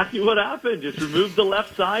exactly what happened. Just removed the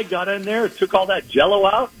left side, got in there, took all that Jello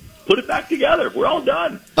out. Put it back together. We're all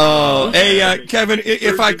done. Oh, hey, Kevin,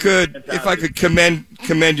 if I could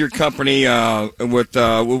commend your company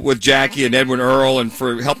with Jackie and Edwin Earl, and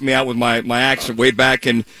for helping me out with my accident way back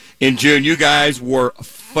in June. You guys were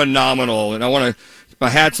phenomenal, and I want to. My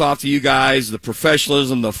hat's off to you guys. The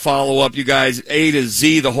professionalism, the follow up, you guys A to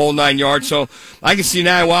Z, the whole 9 yards. So I can see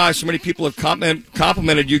now why so many people have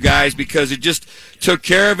complimented you guys, because it just took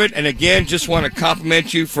care of it. And again, just want to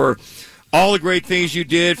compliment you for all the great things you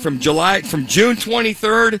did from June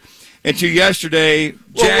 23rd until yesterday.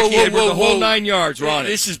 Jackie Edwards, the whole 9 yards, Ronnie.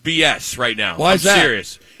 This is BS right now. Why is that? I'm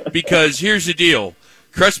serious. Because here's the deal.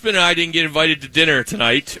 Crespin and I didn't get invited to dinner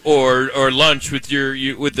tonight or lunch with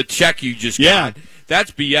with the check you just got.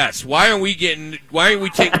 That's BS. Why aren't we taking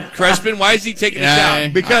Crespin? Why is he taking us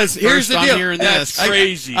out? Because here's the deal. That's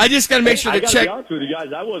crazy. I just got to make sure the check. I got to be honest with you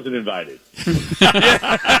guys. I wasn't invited.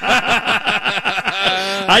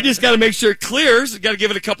 I just got to make sure it clears. Got to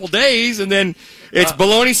give it a couple days, and then it's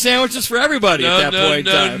bologna sandwiches for everybody at that point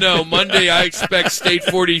in time. No. Monday I expect State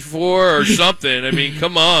 44 or something. I mean,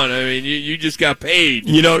 come on. I mean, you just got paid.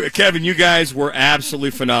 Kevin, you guys were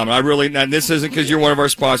absolutely phenomenal. And this isn't because you're one of our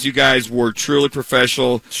spots. You guys were truly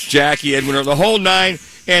professional. Jackie, Edwin, the whole nine.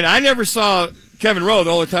 And I never saw Kevin Rowe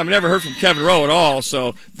the whole time. I never heard from Kevin Rowe at all.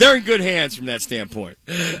 So they're in good hands from that standpoint.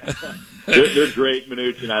 They're great,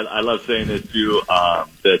 Manuch, and I love saying this too,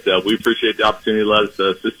 that we appreciate the opportunity to let us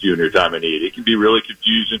assist you in your time of need. It can be really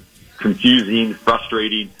confusing,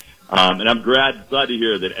 frustrating, and I'm glad to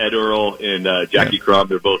hear that Ed Earl and Jackie Crum,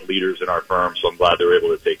 they're both leaders in our firm, so I'm glad they're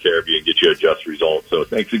able to take care of you and get you a just result. So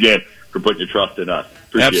thanks again for putting your trust in us.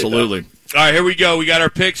 Appreciate Absolutely. That. All right, here we go. We got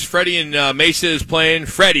our picks. Freddie and Mesa is playing.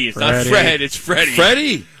 Freddie. It's not Fred. It's Freddie.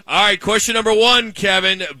 Freddie. All right, question number 1,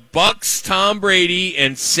 Kevin. Bucks Tom Brady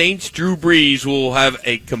and Saints Drew Brees will have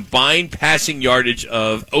a combined passing yardage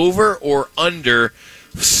of over or under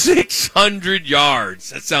 600 yards.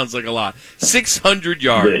 That sounds like a lot. 600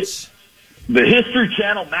 yards. The History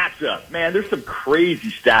Channel matchup. Man, there's some crazy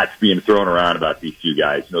stats being thrown around about these two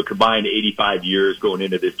guys. Combined 85 years going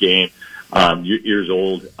into this game, years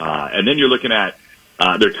old. And then you're looking at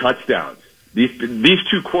their touchdowns. These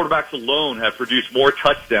two quarterbacks alone have produced more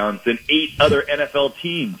touchdowns than 8 other NFL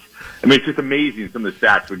teams. I mean, it's just amazing some of the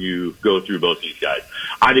stats when you go through both these guys.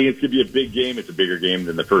 I think it's going to be a big game. It's a bigger game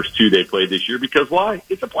than the first 2 they played this year because why?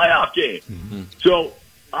 It's a playoff game. Mm-hmm. So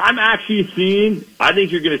I'm actually I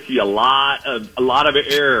think you're going to see a lot of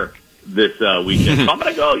error this weekend. So I'm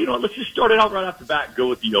going to go, let's just start it out right off the bat and go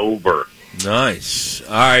with the over. Nice.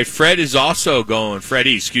 All right, Freddie is also going Come on,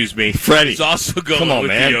 with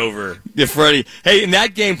man. the over. Yeah, Freddie. Hey, in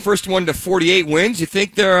that game, first one to 48 wins. You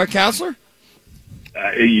think they're a counselor?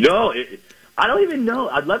 I don't even know.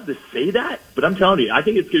 I'd love to say that, but I'm telling you, I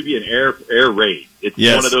think it's going to be an air raid. It's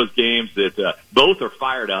one of those games that both are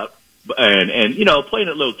fired up and playing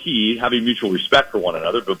it low key, having mutual respect for one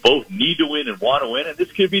another, but both need to win and want to win. And this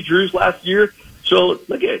could be Drew's last year. So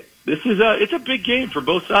look at this it's a big game for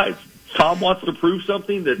both sides. Tom wants to prove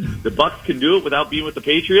something that the Bucs can do it without being with the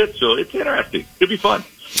Patriots. So it's interesting. It'll be fun.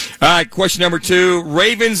 All right, question number 2.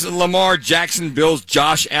 Ravens, Lamar Jackson, Bills,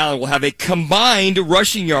 Josh Allen will have a combined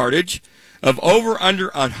rushing yardage of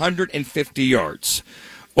over-under 150 yards.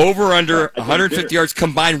 Over-under 150 yards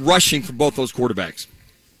combined rushing for both those quarterbacks.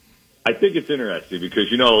 I think it's interesting because,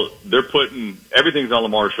 they're putting everything's on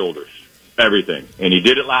Lamar's shoulders. Everything. And he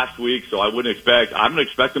did it last week, so I'm going to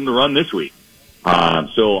expect him to run this week. I'll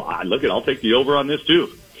take the over on this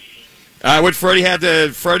too. What Freddie had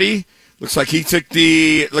Freddie looks like he's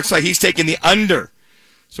taking the under.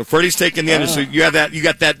 So Freddie's taking the under. So you got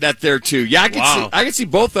that there too. Yeah, I can see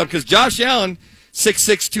both of them because Josh Allen,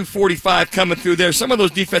 6'6", 245 coming through there. Some of those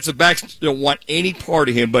defensive backs don't want any part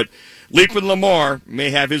of him, but Leaping Lamar may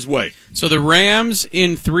have his way. So the Rams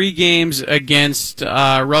in 3 games against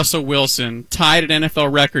Russell Wilson tied an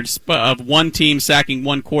NFL record of one team sacking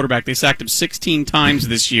one quarterback. They sacked him 16 times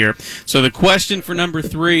this year. So the question for number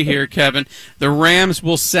 3 here, Kevin, the Rams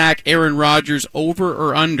will sack Aaron Rodgers over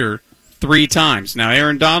or under 3 times. Now,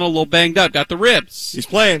 Aaron Donald, a little banged up, got the ribs. He's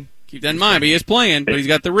playing. Keep that in mind, but he is playing, but he's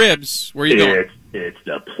got the ribs. Where are you going? It's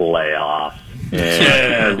the playoffs.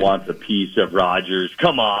 And wants a piece of Rodgers.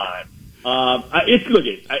 Come on.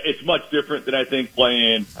 It's much different than I think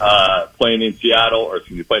playing in Seattle, or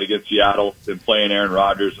playing against Seattle than playing Aaron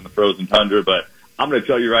Rodgers in the frozen tundra. But I'm going to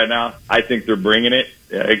tell you right now, I think they're bringing it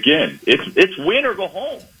again. It's win or go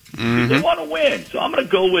home. Mm-hmm. They want to win, so I'm going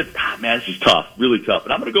to go with. This is tough, really tough,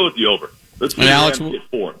 but I'm going to go with the over. Let's see. Alex, get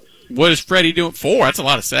 4. What is Freddie doing? 4. That's a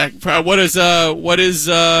lot of sack. What is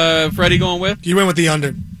Freddie going with? You went with the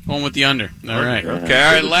under. Going with the under. All right. Okay.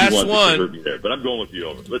 All right. Last one. There, but I'm going with the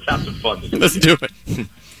over. Let's have some fun. Let's do it.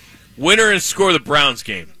 Winner and score the Browns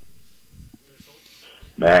game.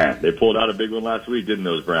 Man, they pulled out a big one last week, didn't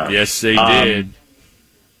those Browns? Yes, they did.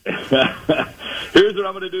 Here's what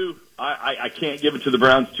I'm going to do. I can't give it to the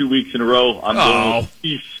Browns 2 weeks in a row. I'm going with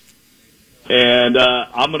the Chiefs. And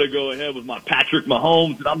I'm going to go ahead with my Patrick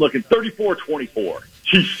Mahomes, and I'm looking 34-24.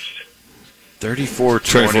 Chiefs.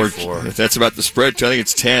 34-24. If that's about the spread, I think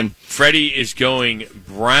it's 10. Freddie is going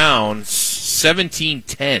Browns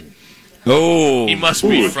 17-10. Oh, he must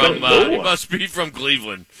be from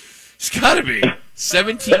Cleveland. It's got to be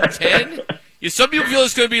 17-10. Some people feel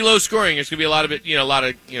it's going to be low scoring. It's going to be a lot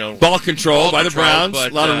of ball control by the Browns, a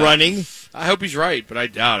lot of running. I hope he's right, but I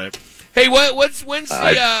doubt it. Hey, when's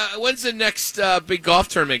the next big golf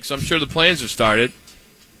tournament? Because I'm sure the plans have started.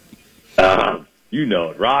 You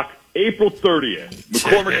know it, Rock. April 30th,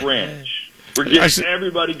 McCormick Ranch. We're getting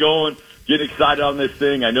everybody going, getting excited on this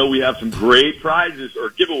thing. I know we have some great prizes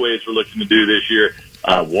or giveaways we're looking to do this year.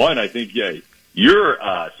 One, I think, your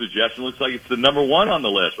suggestion looks like it's the number 1 on the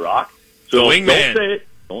list, Rock. So don't say it.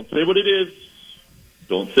 Don't say what it is.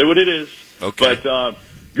 Don't say what it is. Okay. But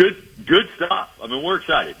good stuff. I mean, we're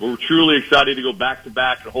excited. We're truly excited to go back to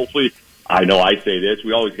back, and hopefully, I know I say this,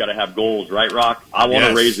 we always got to have goals, right, Rock? I want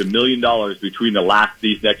to raise $1 million between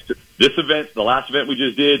this event, the last event we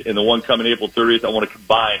just did, and the one coming April 30th. I want to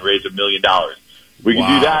combine raise $1 million. If we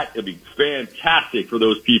can do that, it'll be fantastic for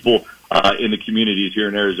those people in the communities here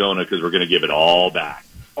in Arizona, because we're going to give it all back.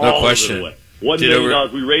 No question. $1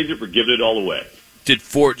 million, we raise it, we're giving it all away. Did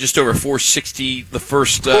just over 460 the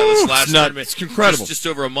first this last tournament. It's incredible. Just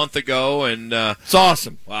over a month ago, and it's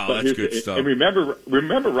awesome. Wow, that's good stuff. And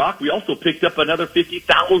remember, Rock, we also picked up another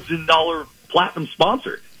 $50,000 platinum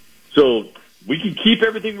sponsor, so we can keep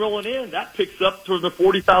everything rolling in. That picks up to the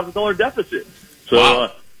 $40,000 deficit.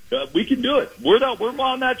 So we can do it. We're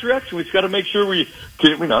on that direction. We just got to make sure we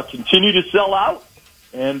continue to sell out.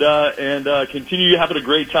 and continue having a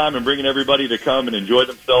great time and bringing everybody to come and enjoy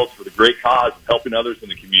themselves for the great cause of helping others in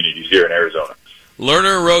the communities here in Arizona.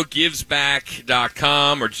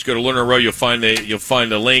 LernerRowGivesBack.com, or just go to Lerner Row. You'll find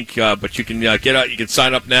the link. But you can get out. You can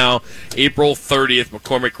sign up now. April 30th,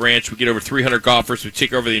 McCormick Ranch. We get over 300 golfers. We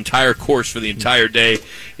take over the entire course for the entire day.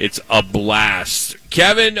 It's a blast.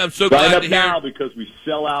 Kevin, I'm so glad to hear. Sign up now because we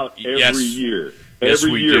sell out every year. Yes,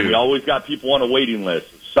 every year, do. We always got people on a waiting list.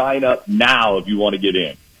 Sign up now if you want to get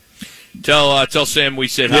in. Tell Sam we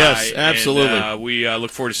said hi. Yes, absolutely. And, we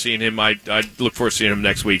look forward to seeing him. I look forward to seeing him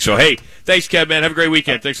next week. So, hey, thanks, Kev, man. Have a great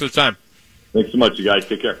weekend. Thanks for the time. Thanks so much, you guys.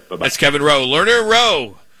 Take care. Bye-bye. That's Kevin Rowe. Lerner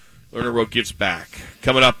Row. Lerner Row Gives Back.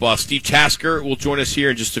 Coming up, Steve Tasker will join us here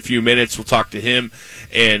in just a few minutes. We'll talk to him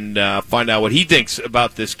and find out what he thinks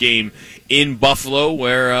about this game in Buffalo,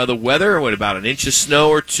 where the weather, about an inch of snow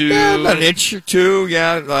or two? Yeah, about an inch or two,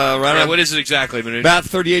 What is it exactly, Manu? About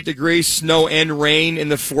 38 degrees, snow and rain in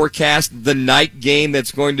the forecast. The night game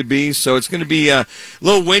that's going to be. So it's going to be a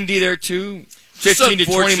little windy there, too. 15 to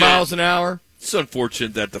 20 miles an hour. It's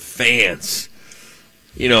unfortunate that the fans,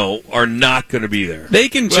 are not going to be there. They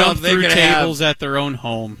can jump through tables at their own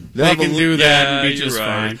home. They can do that and be just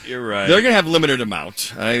fine. You're right. They're going to have a limited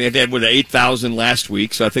amount. They had 8,000 last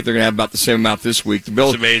week, so I think they're going to have about the same amount this week. The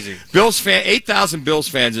Bills, it's amazing. 8,000 Bills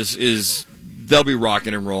fans is they'll be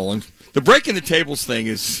rocking and rolling. The breaking the tables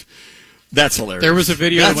thing that's hilarious. There was a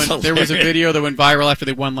video that went viral after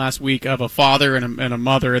they won last week of a father and a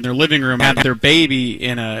mother in their living room had their baby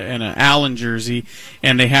in a Allen jersey,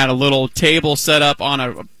 and they had a little table set up on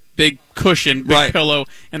a big cushion, big pillow,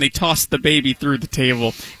 and they tossed the baby through the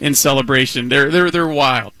table in celebration. They're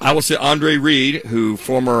wild. I will say Andre Reed, who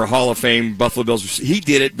former Hall of Fame Buffalo Bills, he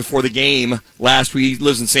did it before the game last week. He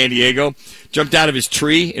lives in San Diego. Jumped out of his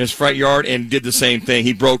tree in his front yard and did the same thing.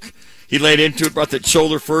 He laid into it, brought the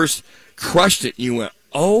shoulder first, crushed it. You went,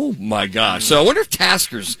 oh my gosh! So I wonder if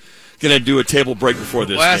Tasker's going to do a table break before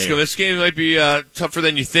this Ask game. him. This game might be tougher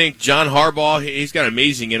than you think. John Harbaugh, he's got an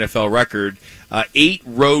amazing NFL record. 8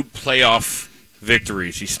 road playoff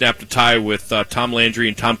victories. He snapped a tie with Tom Landry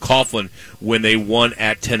and Tom Coughlin when they won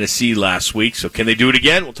at Tennessee last week. So can they do it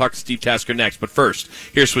again? We'll talk to Steve Tasker next. But first,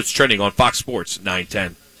 here's what's trending on Fox Sports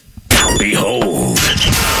 910. Behold.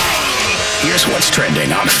 Here's what's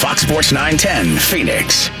trending on Fox Sports 910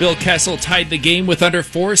 Phoenix. Bill Kessel tied the game with under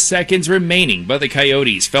 4 seconds remaining, but the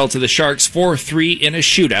Coyotes fell to the Sharks 4-3 in a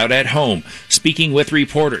shootout at home. Speaking with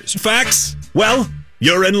reporters. Facts? Well,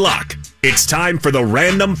 you're in luck. It's time for the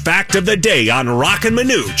random fact of the day on Rockin'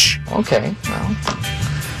 Manooch. Okay, well,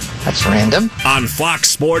 that's random. On Fox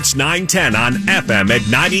Sports 910 on FM at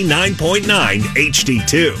 99.9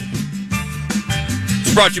 HD2.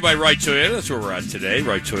 Brought to you by Wright Toyota. That's where we're at today.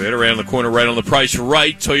 Wright Toyota, right on the corner, right on the price.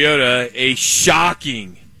 Wright Toyota, a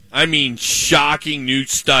shocking new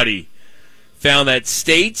study found that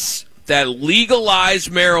states that legalize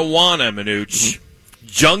marijuana, Manuch,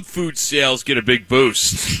 junk food sales get a big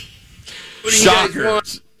boost. What do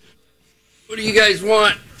you guys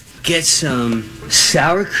want? Get some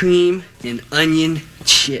sour cream and onion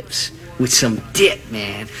chips with some dip,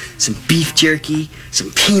 man. Some beef jerky,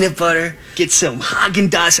 some peanut butter. Get some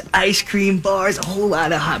Haagen-Dazs ice cream bars, a whole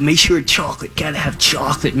lot of hot. Make sure chocolate. Gotta have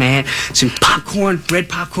chocolate, man. Some popcorn, bread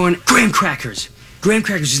popcorn, graham crackers. Graham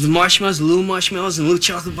crackers is the marshmallows, the little marshmallows, and little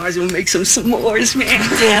chocolate bars. We'll make some s'mores, man.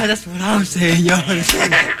 Yeah, that's what I'm saying, yo.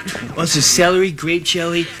 Also, celery, grape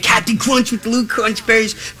jelly, Captain Crunch with the little crunch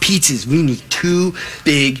berries. Pizzas. We need 2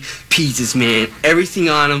 big pizzas, man. Everything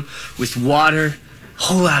on them with water, a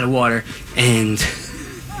whole lot of water, and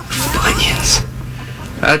Funyuns.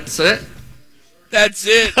 That's it. That's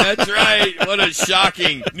it. That's right. What a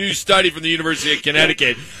shocking new study from the University of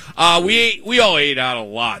Connecticut. We all ate out a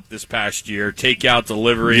lot this past year, takeout,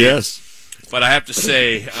 delivery. Yes. But I have to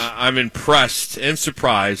say, I'm impressed and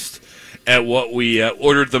surprised at what we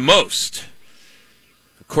ordered the most.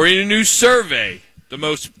 According to a new survey, the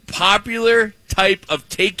most popular type of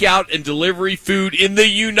takeout and delivery food in the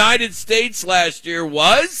United States last year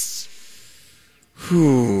was?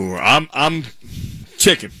 I'm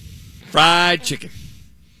chicken. Fried chicken.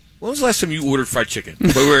 When was the last time you ordered fried chicken?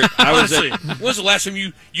 Honestly, when was the last time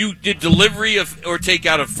you did delivery of or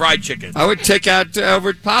takeout of fried chicken? I would take out over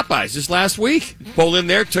at Popeyes just last week. Pulled in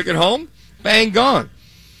there, took it home, bang, gone.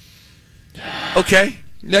 Okay.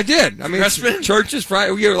 I did. I mean, churches,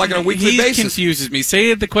 fried, like on a weekly basis. He confuses me.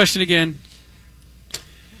 Say the question again.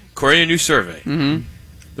 According to a new survey,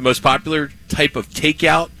 the most popular type of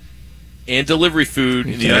takeout and delivery food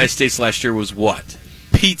in the United States last year was what?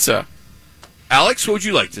 Pizza. Alex, what would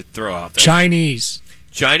you like to throw out there? Chinese.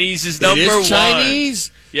 Chinese is number one.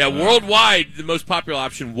 Chinese? Yeah, worldwide, the most popular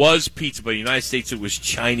option was pizza, but in the United States, it was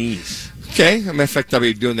Chinese. Okay, as a matter of fact, I'll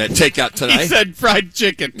be doing that takeout tonight. He said fried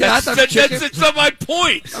chicken. Yeah, That's not my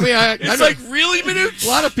point. I mean, it's like, really, Minucci? A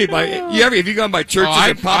lot of people. Have you gone by churches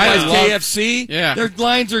and Popeyes, KFC? Yeah. Their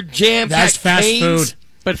lines are jammed. That's fast food.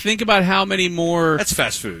 But think about how many more. That's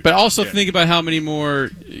fast food. But also think about how many more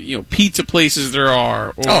pizza places there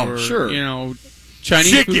are. Or, sure.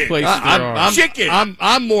 Chinese food places there are. Chicken.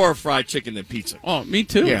 I'm more fried chicken than pizza. Oh, me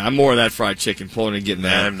too. Yeah, I'm more of that fried chicken, pulling and getting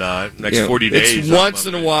that. I'm not. Next 40 days. It's once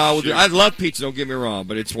in a while. We'll do, I love pizza. Don't get me wrong,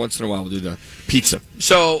 but it's once in a while we'll do the pizza.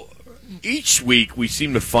 So each week we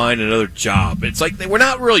seem to find another job. It's like we're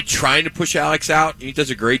not really trying to push Alex out. He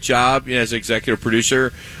does a great job as an executive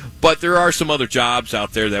producer, but there are some other jobs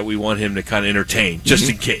out there that we want him to kind of entertain, just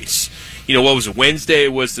in case. What was it? Wednesday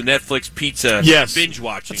was the Netflix pizza binge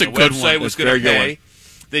watching. That's a good website one. was going to pay.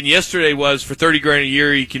 Then yesterday was for $30,000 a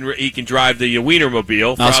year. He can drive the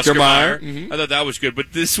Wienermobile for Oscar Mayer. I thought that was good.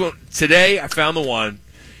 But this one today, I found the one.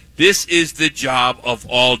 This is the job of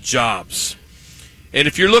all jobs. And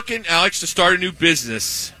if you're looking, Alex, to start a new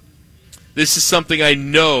business, this is something I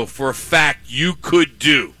know for a fact you could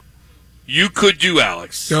do. You could do,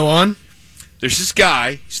 Alex. Go on. There's this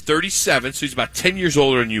guy. He's 37, so he's about 10 years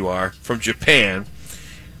older than you are, from Japan,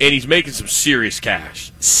 and he's making some serious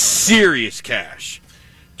cash. Serious cash.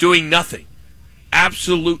 Doing nothing.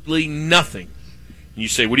 Absolutely nothing. And you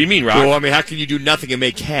say, what do you mean, Rock? Well, I mean, how can you do nothing and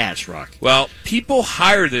make cash, Rock? Well, people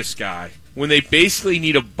hire this guy when they basically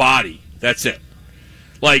need a body. That's it.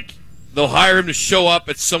 Like, they'll hire him to show up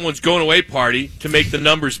at someone's going-away party to make the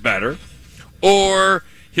numbers better, or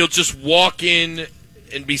he'll just walk in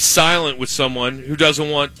and be silent with someone who doesn't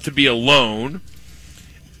want to be alone.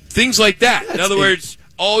 Things like that. In other words,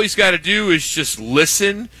 all he's got to do is just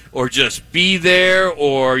listen or just be there,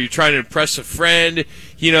 or you're trying to impress a friend.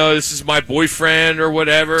 This is my boyfriend or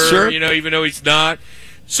whatever, sure. Even though he's not.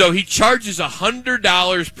 So he charges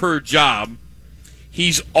 $100 per job.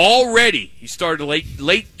 He started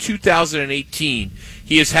late 2018.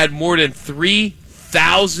 He has had more than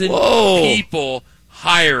 3,000 people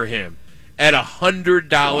hire him at $100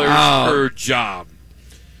 per job.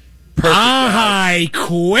 Perfect. I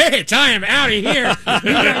quit. I am out of here.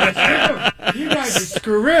 You guys are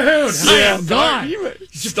screwed. I am gone.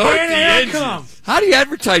 Start the engine. How do you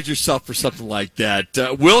advertise yourself for something like that?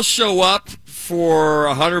 We'll show up for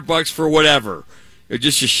 $100 for whatever. Or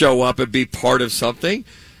just to show up and be part of something.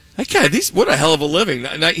 What a hell of a living.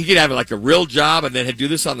 You could have like a real job and then do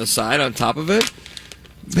this on the side on top of it.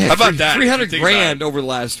 Man, how about that? $300,000 over the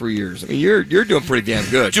last 3 years. I mean, you're doing pretty damn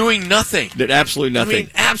good. Doing nothing. Did absolutely nothing. I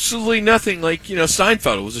mean, absolutely nothing. Like,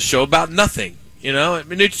 Seinfeld was a show about nothing. Did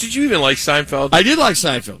you even like Seinfeld? I did like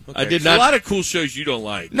Seinfeld. Okay. I did not. A lot of cool shows you don't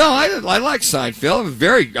like. No, I like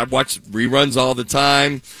Seinfeld. I watch reruns all the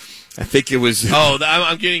time. I think it was.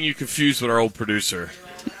 I'm getting you confused with our old producer.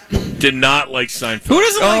 Did not like Seinfeld. Who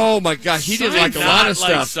doesn't like? Oh my God, he did like a lot of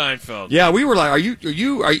stuff. Seinfeld. Yeah, we were like, are you?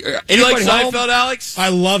 You like Seinfeld, Alex? I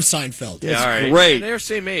love Seinfeld. Yeah, all right. Great. They're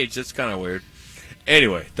same age. That's kind of weird.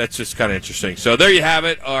 Anyway, that's just kind of interesting. So there you have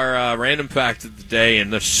it, our random fact of the day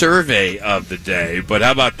and the survey of the day. But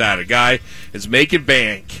how about that? A guy is making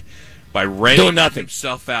bank by renting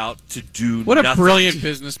himself out to do nothing. What a nothing. Brilliant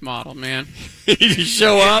business model, man. You just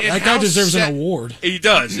show up. That guy deserves an award. He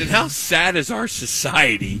does. And how sad is our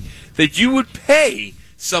society that you would pay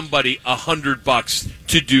somebody $100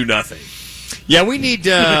 to do nothing? Yeah, we need...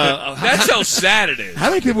 That's how sad it is. How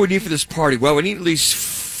many people we need for this party? Well, we need at least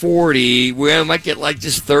 40. We might get like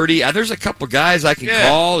just 30. There's a couple guys I can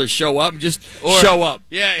call or show up and just show up.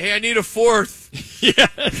 Yeah, hey, I need a fourth. Yeah.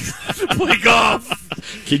 To play golf.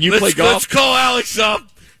 Can you play golf? Let's call Alex up.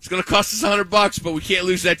 It's going to cost us $100, but we can't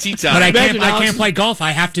lose that tee time. But I can't play golf. I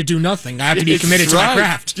have to do nothing. I have to be committed to my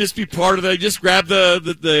craft. Just be part of just grab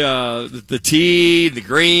the tee, the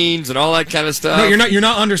greens, and all that kind of stuff. No, you're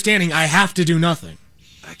not understanding. I have to do nothing.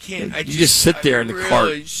 I can't. You just sit there in the cart. I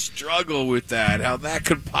really struggle with that. How that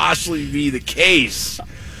could possibly be the case.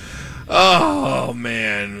 Oh,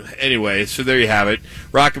 man. Anyway, so there you have it.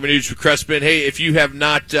 Rock and Minucci with Crespin. Hey, if you have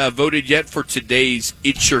not voted yet for today's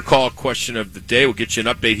It's Your Call question of the day, we'll get you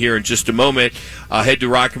an update here in just a moment. Head to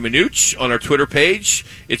Rock and Minucci on our Twitter page.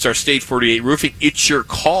 It's our State 48 Roofing It's Your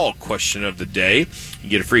Call question of the day. You can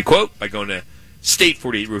get a free quote by going to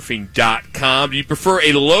state48roofing.com. Do you prefer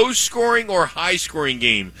a low-scoring or high-scoring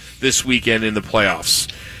game this weekend in the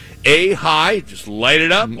playoffs? A, high, just light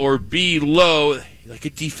it up, or B, low, like a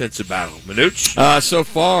defensive battle. Manuch? So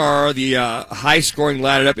far, the high-scoring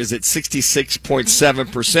ladder up is at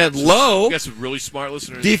 66.7%. Low. You got some really smart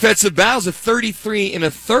listeners. Defensive battles at 33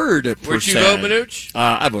 1/3%. Where'd you go, Manuch?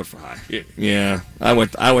 I vote for high. Yeah, I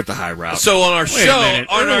went the high route. So on our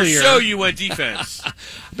show, you went defense.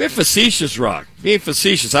 Being facetious, Rock. Being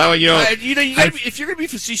facetious. If you're going to be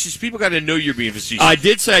facetious, people got to know you're being facetious. I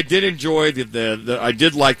did say I did enjoy I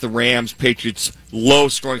did like the Rams Patriots low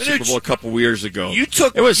scoring Super Bowl a couple years ago. You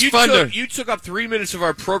took up 3 minutes of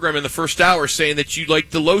our program in the first hour saying that you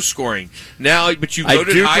liked the low scoring. Now, but you voted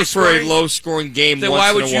high. I do prefer scoring? a low scoring game. Then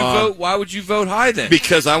why would you vote? Why would you vote high then?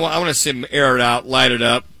 Because I want to see them air it out, light it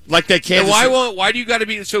up, like that Kansas. Why do you got to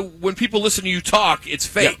be? So when people listen to you talk, it's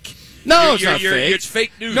fake. Yeah. No, it's not fake. It's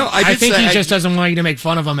fake news. No, I think he just doesn't want you to make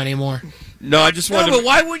fun of him anymore. No, I just want. No, but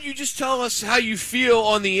why wouldn't you just tell us how you feel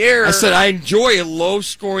on the air? I said I enjoy a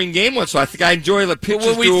low-scoring game once, so I think I enjoy the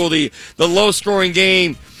pitcher's duel, the low-scoring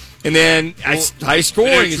game, and then high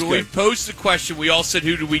scoring is good. When we posed the question, we all said,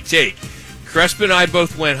 "Who do we take?" Crespin and I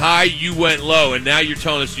both went high. You went low, and now you're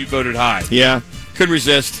telling us you voted high. Yeah, couldn't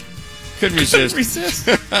resist.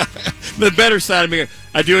 The better side of me,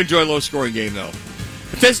 I do enjoy a low-scoring game though.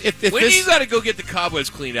 When do you got to go get the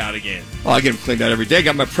cobwebs cleaned out again? Oh, I get them cleaned out every day. I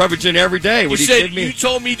got my Prevagen every day. You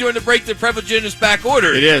told me during the break that Prevagen is back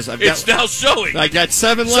ordered. It is. It's now showing. I got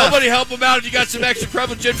 7 left. Somebody help him out if you got some extra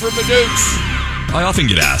Prevagen for Manuch. I often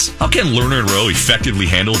get asked, how can Lerner & Rowe effectively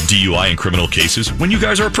handle DUI and criminal cases when you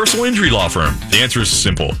guys are a personal injury law firm? The answer is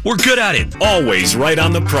simple. We're good at it. Always right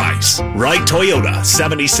on the price. Wright Toyota,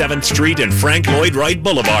 77th Street and Frank Lloyd Wright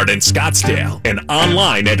Boulevard in Scottsdale. And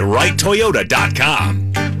online at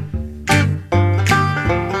WrightToyota.com.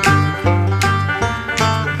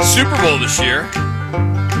 Super Bowl this year,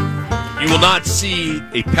 you will not see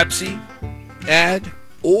a Pepsi ad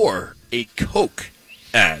or a Coke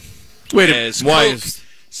ad. Coke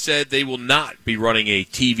said they will not be running a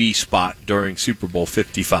TV spot during Super Bowl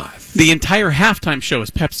 55. The entire halftime show is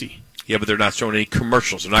Pepsi. Yeah, but they're not showing any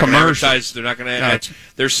commercials. They're not going to advertise. They're not going to.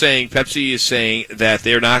 They're saying Pepsi is saying that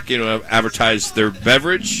they're not going to advertise their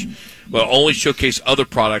beverage, but only showcase other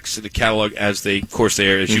products in the catalog as they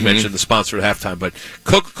are, as you mentioned, the sponsor at halftime. But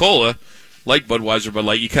Coca-Cola, like Budweiser, Bud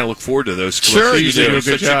Light, you kind of look forward to those. Sure, you do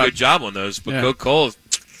such a good job on those. But Coca-Cola.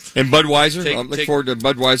 And Budweiser, I look forward to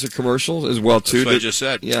Budweiser commercials as well too. That's what I just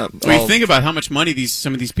said. Yeah, think about how much money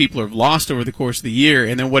some of these people have lost over the course of the year,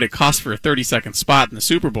 and then what it costs for a 30-second spot in the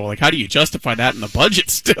Super Bowl. Like, how do you justify that in the budget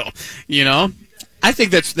still? You know, I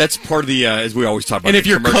think that's part of the as we always talk about. And if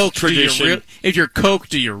you're Coke, tradition, if you're Coke,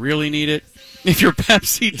 do you really need it? If you're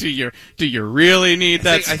Pepsi, do you really need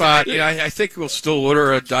that spot? I think we'll still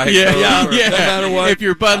order a Diet Coke. Yeah. No matter what. If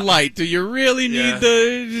you're Bud Light, do you really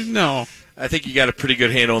need no? I think you got a pretty good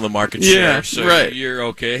handle on the market share. Yeah, so right. You're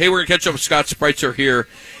okay. Hey, we're going to catch up with Scott Spreitzer here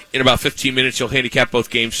in about 15 minutes. He'll handicap both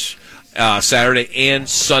games Saturday and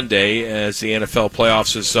Sunday as the NFL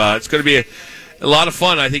playoffs is. It's going to be a lot of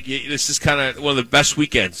fun. I think this is kind of one of the best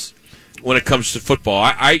weekends when it comes to football.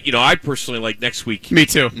 I personally like next week. Me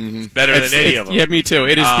too. It's better than any of them. Yeah, me too.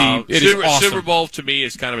 It is is awesome. Super Bowl to me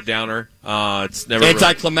is kind of a downer. It's never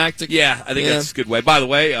anticlimactic. Really, I think that's a good way. By the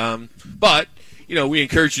way, but. We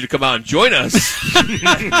encourage you to come out and join us.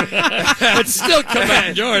 But still come out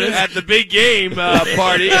and join us. At the big game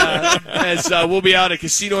party. As we'll be out at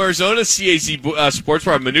Casino Arizona, CAZ Sports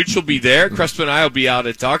Bar. Manuch will be there. Crespin and I will be out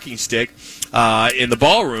at Talking Stick in the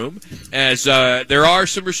ballroom. As there are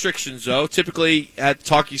some restrictions, though. Typically, at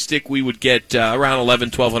Talking Stick, we would get around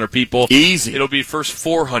 1,200 people. Easy. It'll be first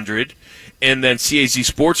 400. And then CAZ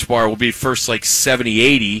Sports Bar will be first like 70,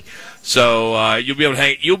 80. So you'll be able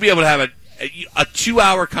to have a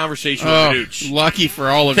 2-hour conversation with Manuch. Lucky for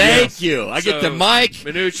all of you. Thank you. I get the mic.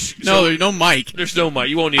 Manuch. No, there's no mic. There's no mic.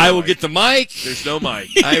 You won't need I a will mic. get the mic. There's no mic.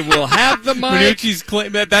 I will have the mic. Manucci's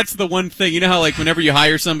that's the one thing. You know how, like, whenever you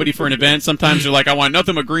hire somebody for an event, sometimes you're like, I want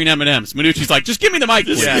nothing but green M&Ms. Manucci's like, just give me the mic.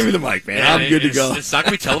 Just give me the mic, man. I'm good to go. It's not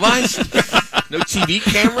going to be televised? No TV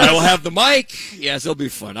cameras? I will have the mic. Yes, it'll be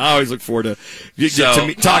fun. I always look forward to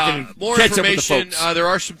talking more catch up with the information. folks. There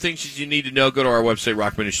are some things that you need to know. Go to our website,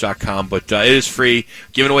 rockmanuch.com. But it is free.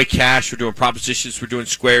 Giving away cash. We're doing propositions. We're doing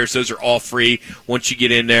squares. Those are all free. Once you get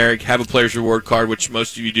in there, have a player's reward card, which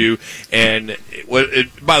most of you do. And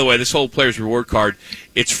by the way, this whole player's reward card,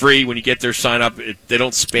 it's free. When you get there, sign up. They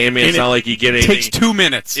don't spam you. It's not like you get anything. It takes 2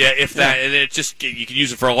 minutes. Yeah, if that. And it just you can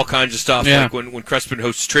use it for all kinds of stuff. Yeah. Like when Crespin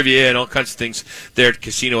hosts trivia and all kinds of things there at the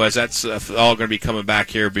casino, as that's all going to be coming back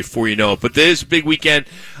here before you know it. But this is a big weekend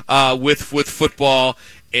with football.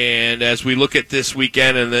 And as we look at this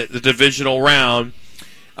weekend and the divisional round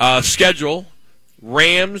schedule,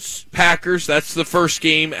 Rams, Packers, that's the first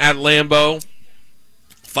game at Lambeau.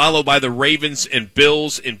 followed by the Ravens and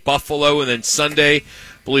Bills in Buffalo, and then Sunday, I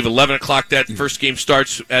believe 11 o'clock that first game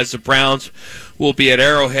starts as the Browns will be at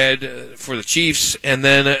Arrowhead for the Chiefs, and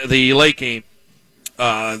then the late game,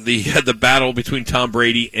 the battle between Tom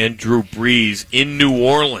Brady and Drew Brees in New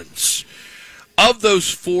Orleans. Of those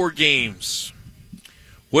 4 games,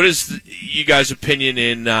 what is you guys' opinion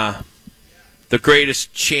in the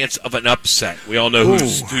greatest chance of an upset? We all know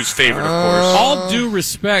who's favorite, of course. All due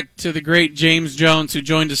respect to the great James Jones who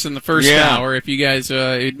joined us in the first hour. If you guys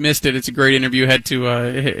missed it, it's a great interview. Head to.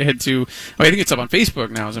 I think it's up on Facebook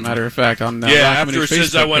now. As a matter of fact, on after it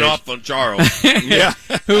says I went off on Charles.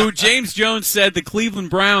 Who James Jones said the Cleveland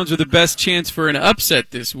Browns are the best chance for an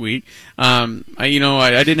upset this week. I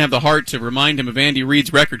didn't have the heart to remind him of Andy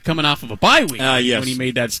Reid's record coming off of a bye week when he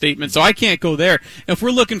made that statement. So I can't go there. If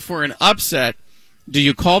we're looking for an upset, do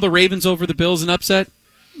you call the Ravens over the Bills an upset?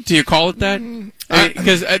 Do you call it that?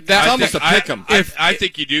 Because that's almost a pick 'em. I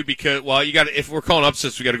think you do because you got. If we're calling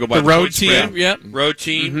upsets, we got to go by the road point team. spread. Yep, road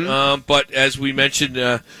team. But as we mentioned,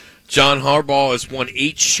 John Harbaugh has won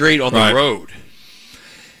 8 straight on the road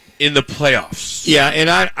in the playoffs. Yeah, and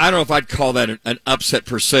I don't know if I'd call that an upset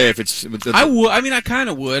per se. If it's I would. I mean, I kind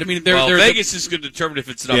of would. I mean, Vegas is going to determine if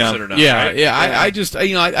it's an upset or not. Yeah, right? I just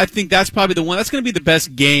I think that's probably the one. That's going to be the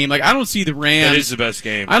best game. Like I don't see the Rams. That is the best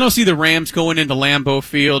game. I don't see the Rams going into Lambeau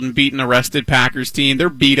Field and beating a rested Packers team. They're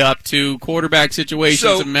beat up too. Quarterback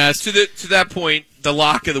situation's a mess. To that point, the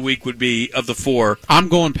lock of the week would be of the 4. I'm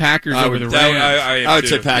going Packers over the Rams. I would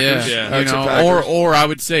say Packers. Yeah. Or I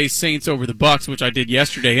would say Saints over the Bucks, which I did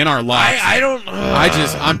yesterday in our lock. I don't know.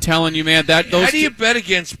 I'm telling you, man. How do you bet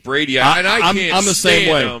against Brady? I'm the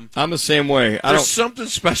same way. I'm the same way. There's something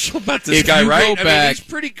special about this guy, you right? go back, he's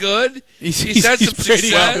pretty good. He's had some pretty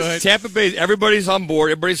success. good. Tampa Bay, everybody's on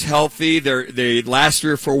board. Everybody's healthy. They last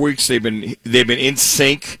 3 or 4 weeks they've been in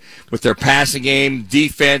sync with their passing game,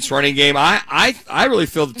 defense, running game. I really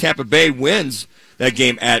feel that Tampa Bay wins that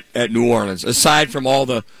game at New Orleans. Aside from all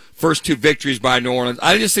the first 2 victories by New Orleans,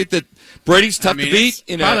 I just think that Brady's tough to beat.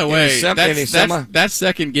 By the way, that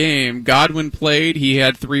second game, Godwin played. He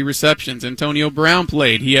had 3 receptions. Antonio Brown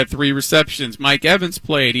played. He had 3 receptions. Mike Evans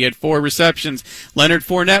played. He had 4 receptions. Leonard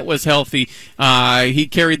Fournette was healthy. He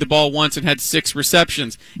carried the ball once and had 6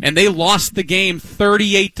 receptions. And they lost the game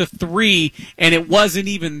 38-3, and it wasn't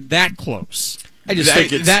even that close. I just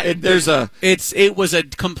think it was a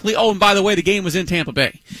complete. Oh, and by the way, the game was in Tampa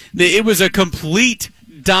Bay. It was a complete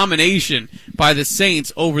domination by the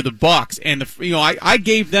Saints over the Bucs, and I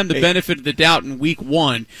gave them the benefit of the doubt in Week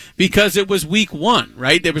 1 because it was Week 1,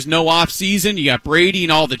 right? There was no off season. You got Brady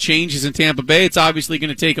and all the changes in Tampa Bay. It's obviously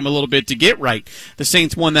going to take them a little bit to get right. The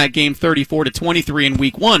Saints won that game 34-23 in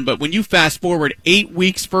Week 1, but when you fast forward 8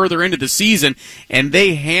 weeks further into the season and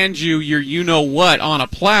they hand you your you-know-what on a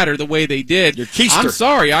platter the way they did, I'm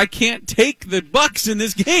sorry, I can't take the Bucs in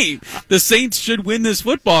this game. The Saints should win this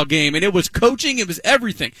football game, and it was coaching, it was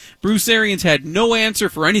everything. Bruce Arians had no answer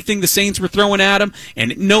for anything the Saints were throwing at him,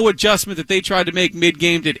 and no adjustment that they tried to make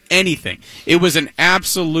mid-game did anything. It was an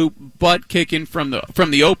absolute butt-kicking from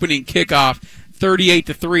the opening kickoff,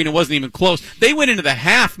 38-3, and it wasn't even close. They went into the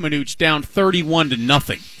half, Manuch, down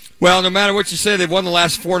 31-0. Well, no matter what you say, they've won the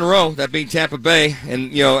last 4 in a row, that being Tampa Bay.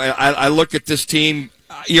 And, I look at this team,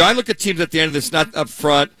 I look at teams at the end of this, not up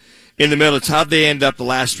front, in the middle. It's how they end up the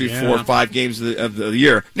last 3, 4, 5 games of the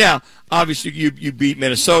year. Now, obviously, you beat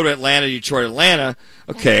Minnesota, Atlanta, Detroit, Atlanta.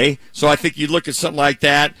 Okay, so I think you look at something like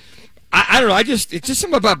that. I don't know. It's just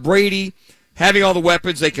something about Brady having all the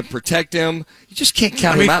weapons. They can protect him. You just can't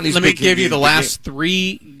count him out in these Let big me give you games. the last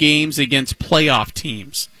 3 games against playoff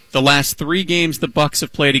teams. The last 3 games the Bucs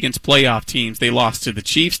have played against playoff teams, they lost to the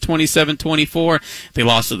Chiefs 27-24, they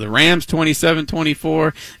lost to the Rams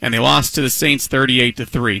 27-24, and they lost to the Saints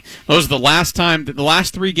 38-3. Those are the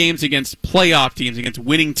last 3 games against playoff teams, against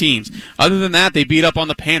winning teams. Other than that, they beat up on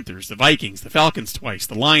the Panthers, the Vikings, the Falcons twice,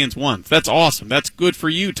 the Lions once. That's awesome. That's good for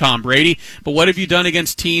you, Tom Brady. But what have you done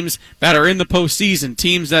against teams that are in the postseason,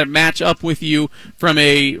 teams that match up with you from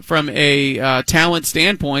a talent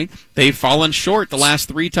standpoint? They've fallen short the last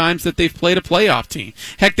 3 times that they've played a playoff team.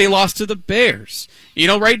 Heck, they lost to the Bears.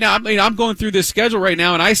 Right now, I'm going through this schedule right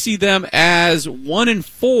now, and I see them as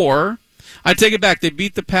 1-4. I take it back. They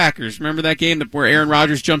beat the Packers. Remember that game where Aaron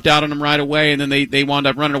Rodgers jumped out on them right away, and then they wound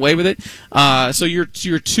up running away with it? So you're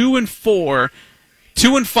 2-4,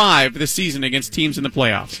 2-5 this season against teams in the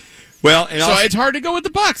playoffs. Well, and so it's hard to go with the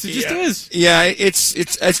Bucs. It just is. Yeah, it's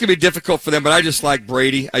going to be difficult for them. But I just like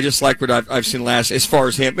Brady. I just like what I've seen last as far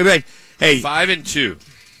as him. Hey, 5-2.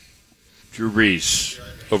 Drew Brees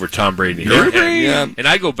over Tom Brady. Yeah. And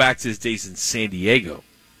I go back to his days in San Diego.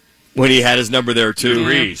 When he had his number there, too.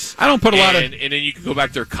 Reese. I don't put a lot of... And then you can go back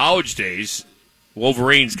to their college days.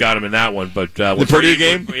 Wolverines got him in that one, but the Purdue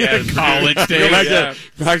game, college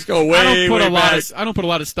days. Go way, I don't put a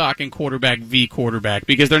lot of stock in quarterback v quarterback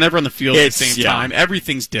because they're never on the field at the same time.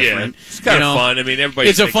 Everything's different. Yeah, it's kind of fun. I mean,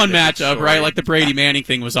 it's a fun matchup, right? Like the Brady Manning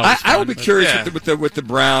thing was always. I would be curious with the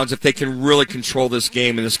Browns if they can really control this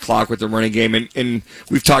game and this clock with the running game, and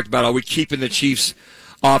we've talked about are we keeping the Chiefs'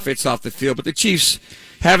 offense off the field, but the Chiefs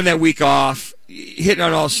having that week off, hitting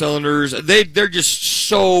on all cylinders. They're just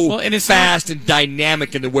so fast and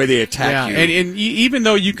dynamic in the way they attack you. And even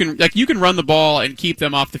though you can run the ball and keep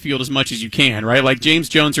them off the field as much as you can, right? Like James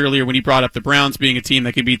Jones earlier when he brought up the Browns being a team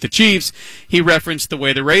that could beat the Chiefs, he referenced the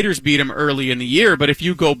way the Raiders beat them early in the year. But if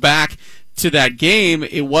you go back to that game,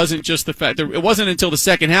 it wasn't just the fact it wasn't until the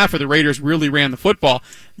second half where the Raiders really ran the football.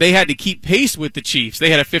 They had to keep pace with the Chiefs.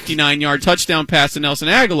 They had a 59-yard touchdown pass to Nelson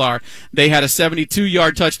Aguilar. They had a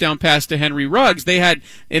 72-yard touchdown pass to Henry Ruggs. They had,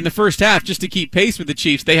 in the first half, just to keep pace with the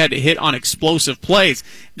Chiefs, they had to hit on explosive plays.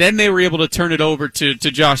 Then they were able to turn it over to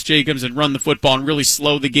Josh Jacobs and run the football and really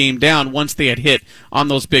slow the game down once they had hit on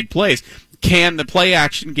those big plays. Can the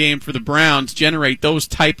play-action game for the Browns generate those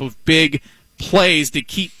type of big plays to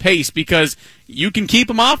keep pace? Because you can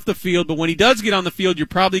keep him off the field, but when he does get on the field, you're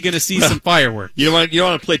probably going to see some fireworks. You don't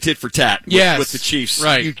want to play tit for tat with the Chiefs.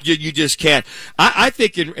 Right. You just can't. I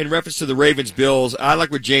think in reference to the Ravens-Bills, I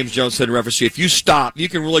like what James Jones said in reference to if you stop, you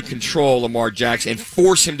can really control Lamar Jackson and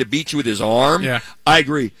force him to beat you with his arm. Yeah. I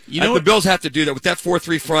agree. The Bills have to do that with that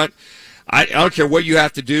 4-3 front. I don't care what you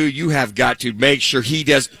have to do. You have got to make sure he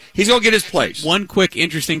does. He's going to get his place. One quick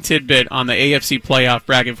interesting tidbit on the AFC playoff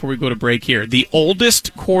bracket before we go to break here. The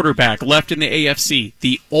oldest quarterback left in the AFC.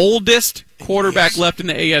 The oldest quarterback left in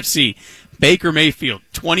the AFC. Baker Mayfield,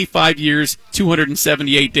 25 years,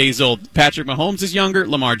 278 days old. Patrick Mahomes is younger.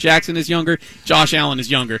 Lamar Jackson is younger. Josh Allen is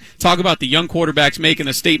younger. Talk about the young quarterbacks making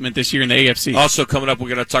a statement this year in the AFC. Also coming up, we're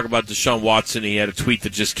going to talk about Deshaun Watson. He had a tweet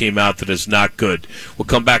that just came out that is not good. We'll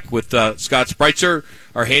come back with Scott Spreitzer,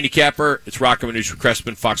 our handicapper. It's Rocker Manouche for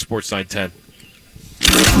Crespin, Fox Sports 910.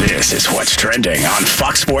 This is what's trending on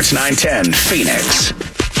Fox Sports 910 Phoenix.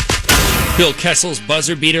 Phil Kessel's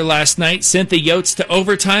buzzer beater last night sent the Yotes to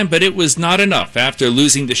overtime, but it was not enough after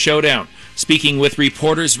losing the showdown. Speaking with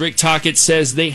reporters, Rick Tocchet says they